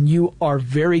game and you are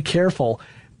very careful,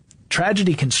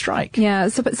 tragedy can strike. Yeah,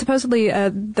 supposedly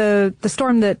the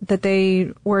storm that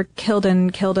they were killed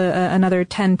in killed another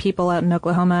 10 people out in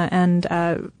Oklahoma,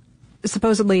 and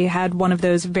supposedly had one of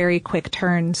those very quick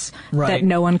turns that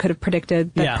no one could have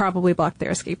predicted that probably blocked their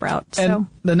escape route. And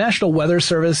the National Weather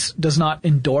Service does not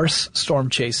endorse storm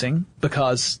chasing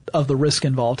because of the risk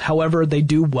involved. However, they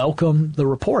do welcome the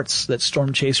reports that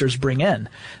storm chasers bring in.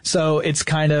 So it's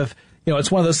kind of,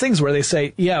 it's one of those things where they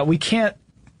say, yeah, we can't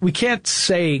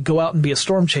say go out and be a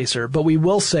storm chaser, but we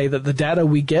will say that the data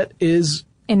we get is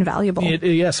invaluable.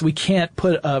 Yes, we can't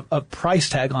put a price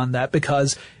tag on that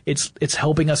because it's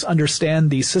helping us understand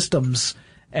these systems,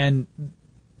 and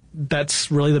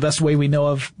that's really the best way we know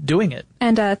of doing it.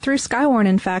 And through Skywarn,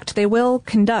 in fact, they will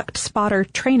conduct spotter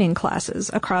training classes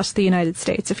across the United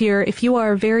States. If you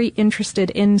are very interested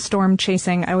in storm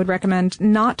chasing, I would recommend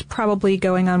not probably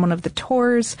going on one of the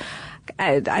tours.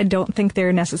 I don't think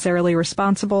they're necessarily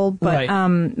responsible, but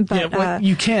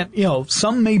you can't.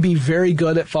 Some may be very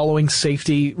good at following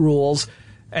safety rules,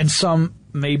 and some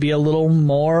may be a little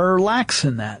more lax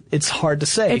in that. It's hard to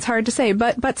say.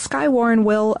 But Skywarn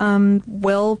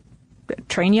will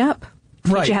train you up.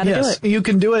 Teach you how to do it. You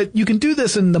can do it. You can do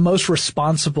this in the most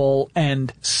responsible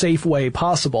and safe way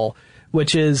possible,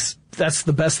 which is. That's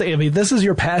the best thing. I mean, this is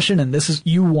your passion, and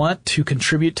you want to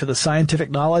contribute to the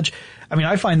scientific knowledge. I mean,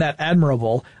 I find that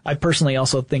admirable. I personally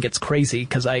also think it's crazy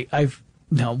because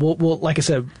we'll like I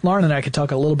said, Lauren and I could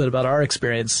talk a little bit about our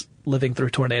experience living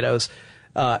through tornadoes.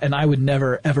 And I would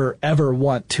never, ever, ever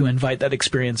want to invite that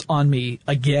experience on me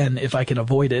again if I can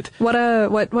avoid it.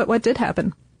 What did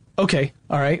happen? Okay.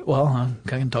 All right. Well, I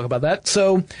can talk about that.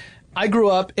 So, I grew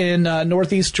up in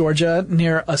northeast Georgia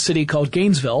near a city called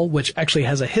Gainesville, which actually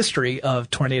has a history of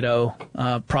tornado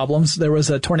problems. There was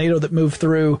a tornado that moved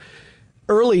through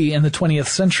early in the 20th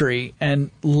century and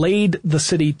laid the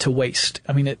city to waste.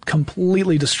 I mean, it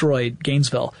completely destroyed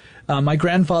Gainesville. My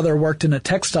grandfather worked in a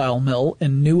textile mill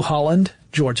in New Holland,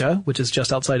 Georgia, which is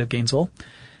just outside of Gainesville.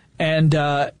 And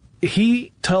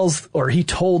he told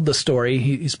the story,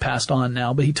 he's passed on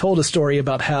now, but he told a story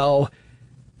about how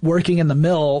working in the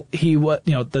mill,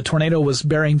 the tornado was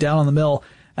bearing down on the mill,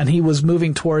 and he was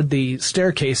moving toward the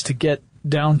staircase to get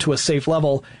down to a safe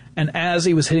level. And as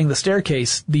he was hitting the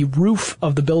staircase, the roof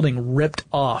of the building ripped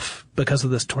off because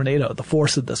of this tornado, the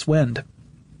force of this wind.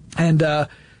 And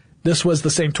this was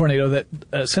the same tornado that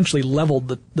essentially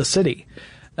leveled the city.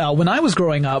 Now, when I was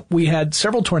growing up, we had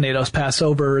several tornadoes pass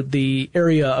over the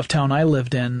area of town I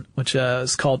lived in, which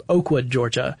is called Oakwood,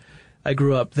 Georgia. I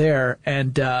grew up there,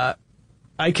 and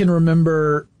I can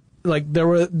remember, like, there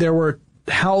were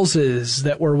houses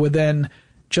that were within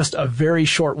just a very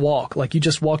short walk. Like, you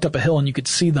just walked up a hill and you could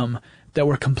see them, that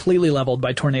were completely leveled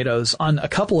by tornadoes on a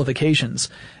couple of occasions.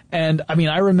 And, I mean,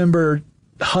 I remember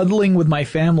huddling with my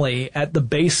family at the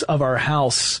base of our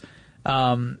house,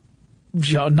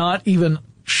 not even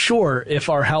sure if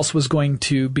our house was going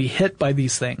to be hit by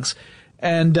these things.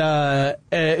 And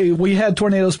we had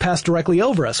tornadoes pass directly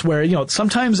over us where,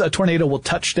 sometimes a tornado will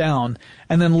touch down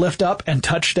and then lift up and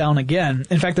touch down again.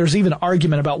 In fact, there's even an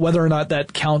argument about whether or not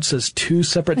that counts as two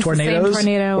separate tornadoes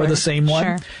or the same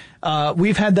one. Sure.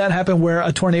 We've had that happen where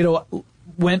a tornado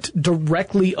went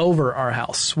directly over our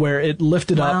house, where it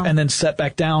lifted up and then set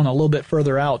back down a little bit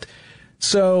further out.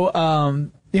 So,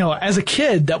 as a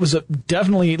kid, that was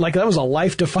definitely a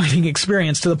life-defining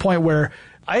experience, to the point where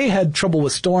I had trouble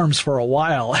with storms for a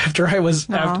while after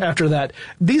after that.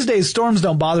 These days, storms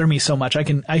don't bother me so much. I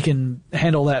can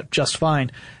handle that just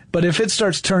fine. But if it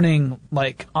starts turning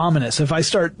like ominous, if I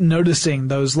start noticing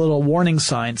those little warning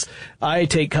signs, I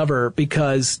take cover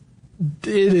because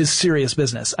it is serious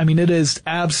business. I mean, it is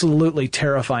absolutely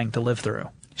terrifying to live through.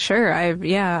 Sure.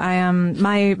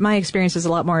 My experience is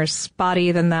a lot more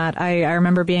spotty than that. I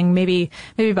remember being maybe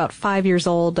about 5 years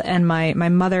old, and my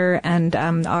mother and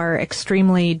our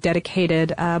extremely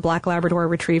dedicated Black Labrador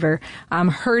Retriever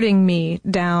herding me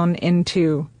down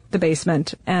into the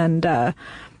basement. And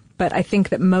but I think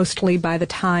that mostly by the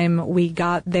time we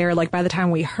got there, like by the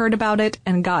time we heard about it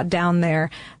and got down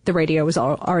there, the radio was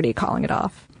already calling it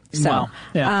off. So, wow.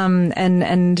 Yeah.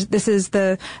 And this is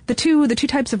the two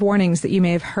types of warnings that you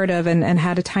may have heard of and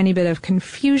had a tiny bit of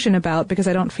confusion about, because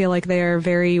I don't feel like they're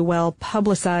very well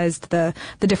publicized, the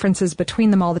differences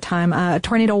between them all the time. A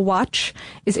tornado watch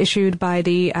is issued by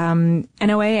the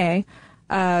NOAA,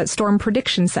 Storm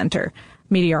Prediction Center.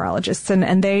 meteorologists,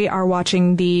 and they are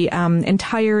watching the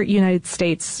entire United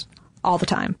States all the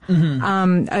time.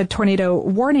 A tornado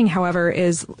warning, however,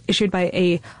 is issued by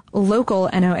a local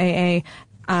NOAA,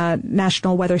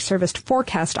 National Weather Service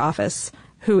Forecast Office,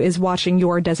 who is watching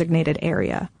your designated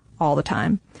area all the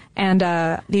time. And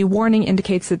the warning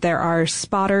indicates that there are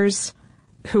spotters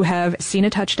who have seen a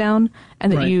touchdown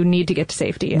and that you need to get to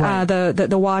safety. Right.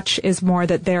 The watch is more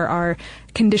that there are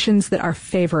conditions that are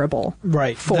favorable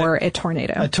for a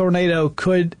tornado. A tornado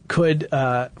could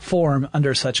form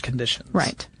under such conditions.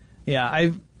 Right.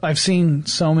 Yeah, I've seen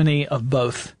so many of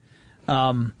both.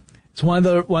 It's one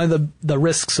of the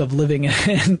risks of living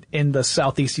in the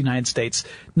southeast United States.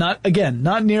 Not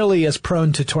nearly as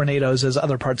prone to tornadoes as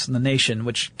other parts of the nation,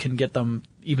 which can get them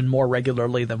even more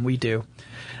regularly than we do.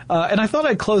 And I thought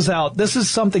I'd close out. This is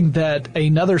something that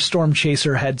another storm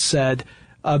chaser had said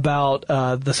about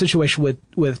the situation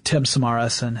with Tim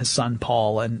Samaras and his son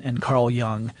Paul and Carl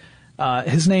Jung.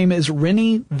 His name is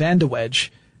Rennie Van de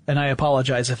Wedge, and I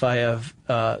apologize if I have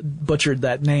butchered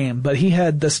that name, but he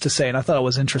had this to say, and I thought it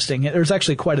was interesting. There's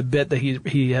actually quite a bit that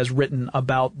he has written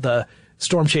about the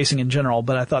storm chasing in general,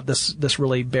 but I thought this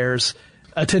really bears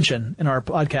attention in our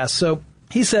podcast. So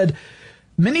he said,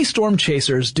 many storm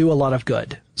chasers do a lot of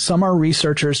good. Some are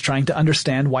researchers trying to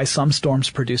understand why some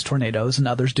storms produce tornadoes and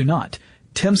others do not.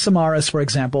 Tim Samaras, for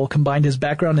example, combined his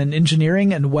background in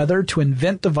engineering and weather to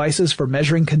invent devices for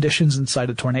measuring conditions inside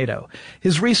a tornado.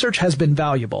 His research has been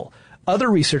valuable. Other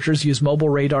researchers use mobile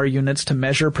radar units to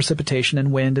measure precipitation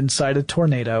and wind inside a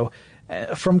tornado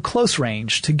from close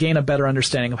range to gain a better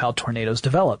understanding of how tornadoes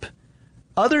develop.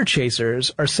 Other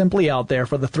chasers are simply out there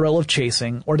for the thrill of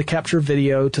chasing or to capture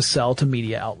video to sell to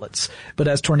media outlets. But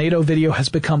as tornado video has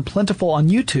become plentiful on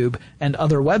YouTube and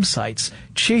other websites,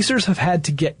 chasers have had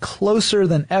to get closer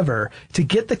than ever to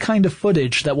get the kind of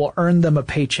footage that will earn them a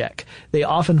paycheck. They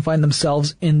often find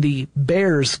themselves in the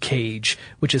bear's cage,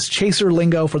 which is chaser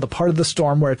lingo for the part of the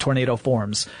storm where a tornado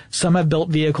forms. Some have built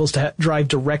vehicles to drive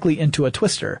directly into a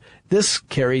twister. This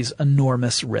carries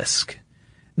enormous risk.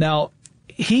 Now,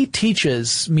 he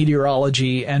teaches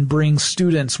meteorology and brings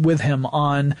students with him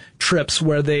on trips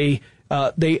where they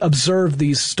observe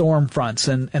these storm fronts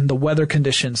and the weather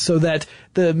conditions so that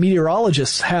the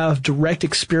meteorologists have direct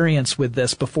experience with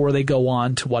this before they go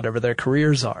on to whatever their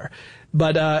careers are.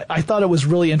 But I thought it was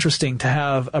really interesting to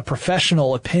have a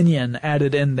professional opinion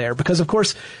added in there because, of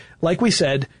course, like we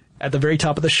said at the very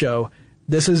top of the show,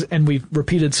 this is, and we've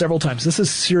repeated several times, this is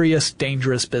serious,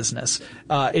 dangerous business.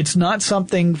 It's not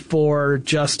something for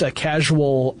just a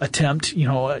casual attempt. You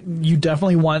know, you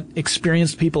definitely want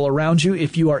experienced people around you.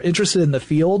 If you are interested in the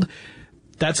field,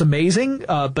 that's amazing.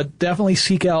 But definitely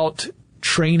seek out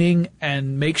training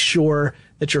and make sure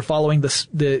that you're following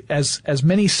as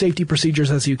many safety procedures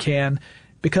as you can,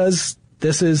 because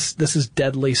this is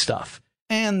deadly stuff.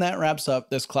 And that wraps up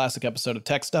this classic episode of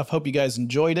Tech Stuff. Hope you guys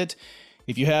enjoyed it.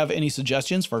 If you have any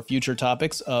suggestions for future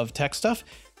topics of Tech Stuff,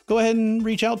 go ahead and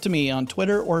reach out to me on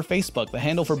Twitter or Facebook. The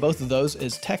handle for both of those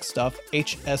is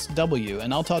TechStuffHSW,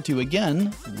 and I'll talk to you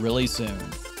again really soon.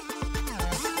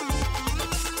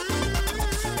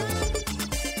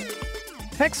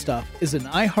 Tech Stuff is an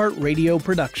iHeartRadio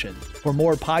production. For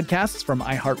more podcasts from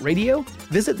iHeartRadio,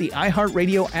 visit the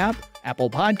iHeartRadio app,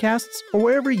 Apple Podcasts, or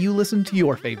wherever you listen to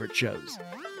your favorite shows.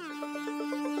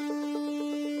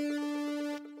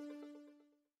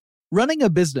 Running a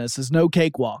business is no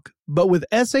cakewalk, but with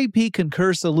SAP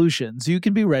Concur Solutions, you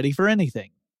can be ready for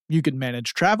anything. You can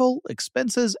manage travel,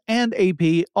 expenses, and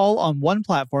AP all on one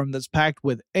platform that's packed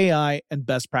with AI and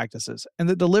best practices, and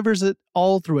that delivers it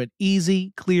all through an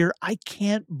easy, clear, I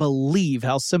can't believe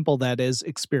how simple that is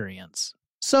experience.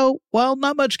 So, while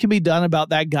not much can be done about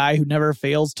that guy who never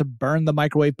fails to burn the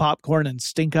microwave popcorn and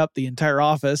stink up the entire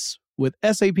office, with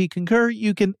SAP Concur,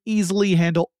 you can easily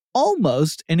handle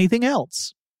almost anything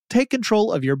else. Take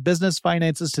control of your business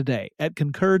finances today at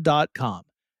Concur.com.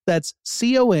 That's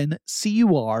CONCUR.com.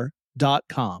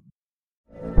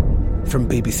 From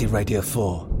BBC Radio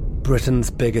 4, Britain's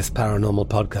biggest paranormal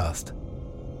podcast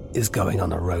is going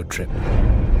on a road trip.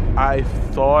 I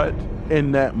thought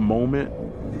in that moment,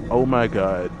 oh my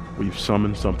God, we've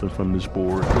summoned something from this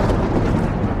board.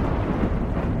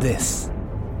 This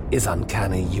is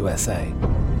Uncanny USA.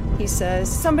 He says,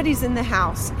 somebody's in the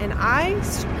house, and I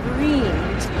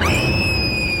screamed.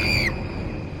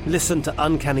 Listen to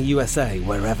Uncanny USA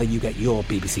wherever you get your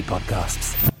BBC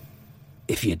podcasts,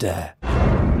 if you dare.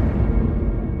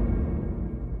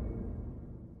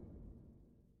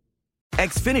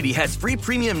 Xfinity has free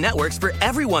premium networks for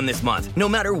everyone this month, no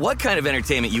matter what kind of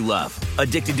entertainment you love.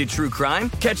 Addicted to true crime?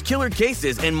 Catch killer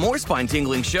cases and more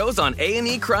spine-tingling shows on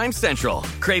A&E Crime Central.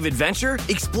 Crave adventure?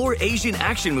 Explore Asian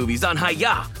action movies on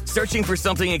Hi-Ya. Searching for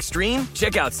something extreme?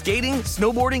 Check out skating,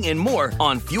 snowboarding, and more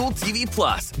on Fuel TV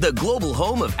Plus, the global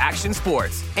home of action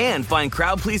sports. And find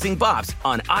crowd-pleasing bops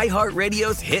on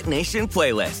iHeartRadio's Hit Nation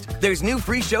playlist. There's new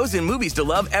free shows and movies to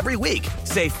love every week.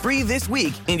 Say free this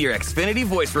week in your Xfinity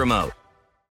voice remote.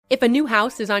 If a new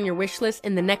house is on your wish list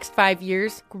in the next 5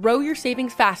 years, grow your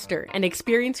savings faster and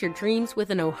experience your dreams with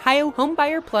an Ohio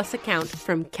Homebuyer Plus account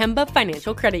from Kemba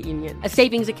Financial Credit Union. A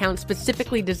savings account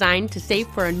specifically designed to save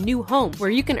for a new home, where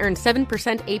you can earn 7%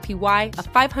 APY,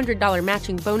 a $500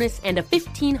 matching bonus, and a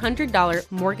 $1,500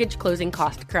 mortgage closing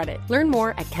cost credit. Learn more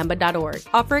at Kemba.org.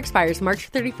 Offer expires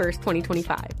March 31st,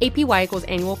 2025. APY equals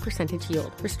annual percentage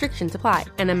yield. Restrictions apply.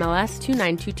 NMLS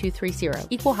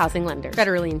 292230. Equal housing lender.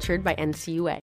 Federally insured by NCUA.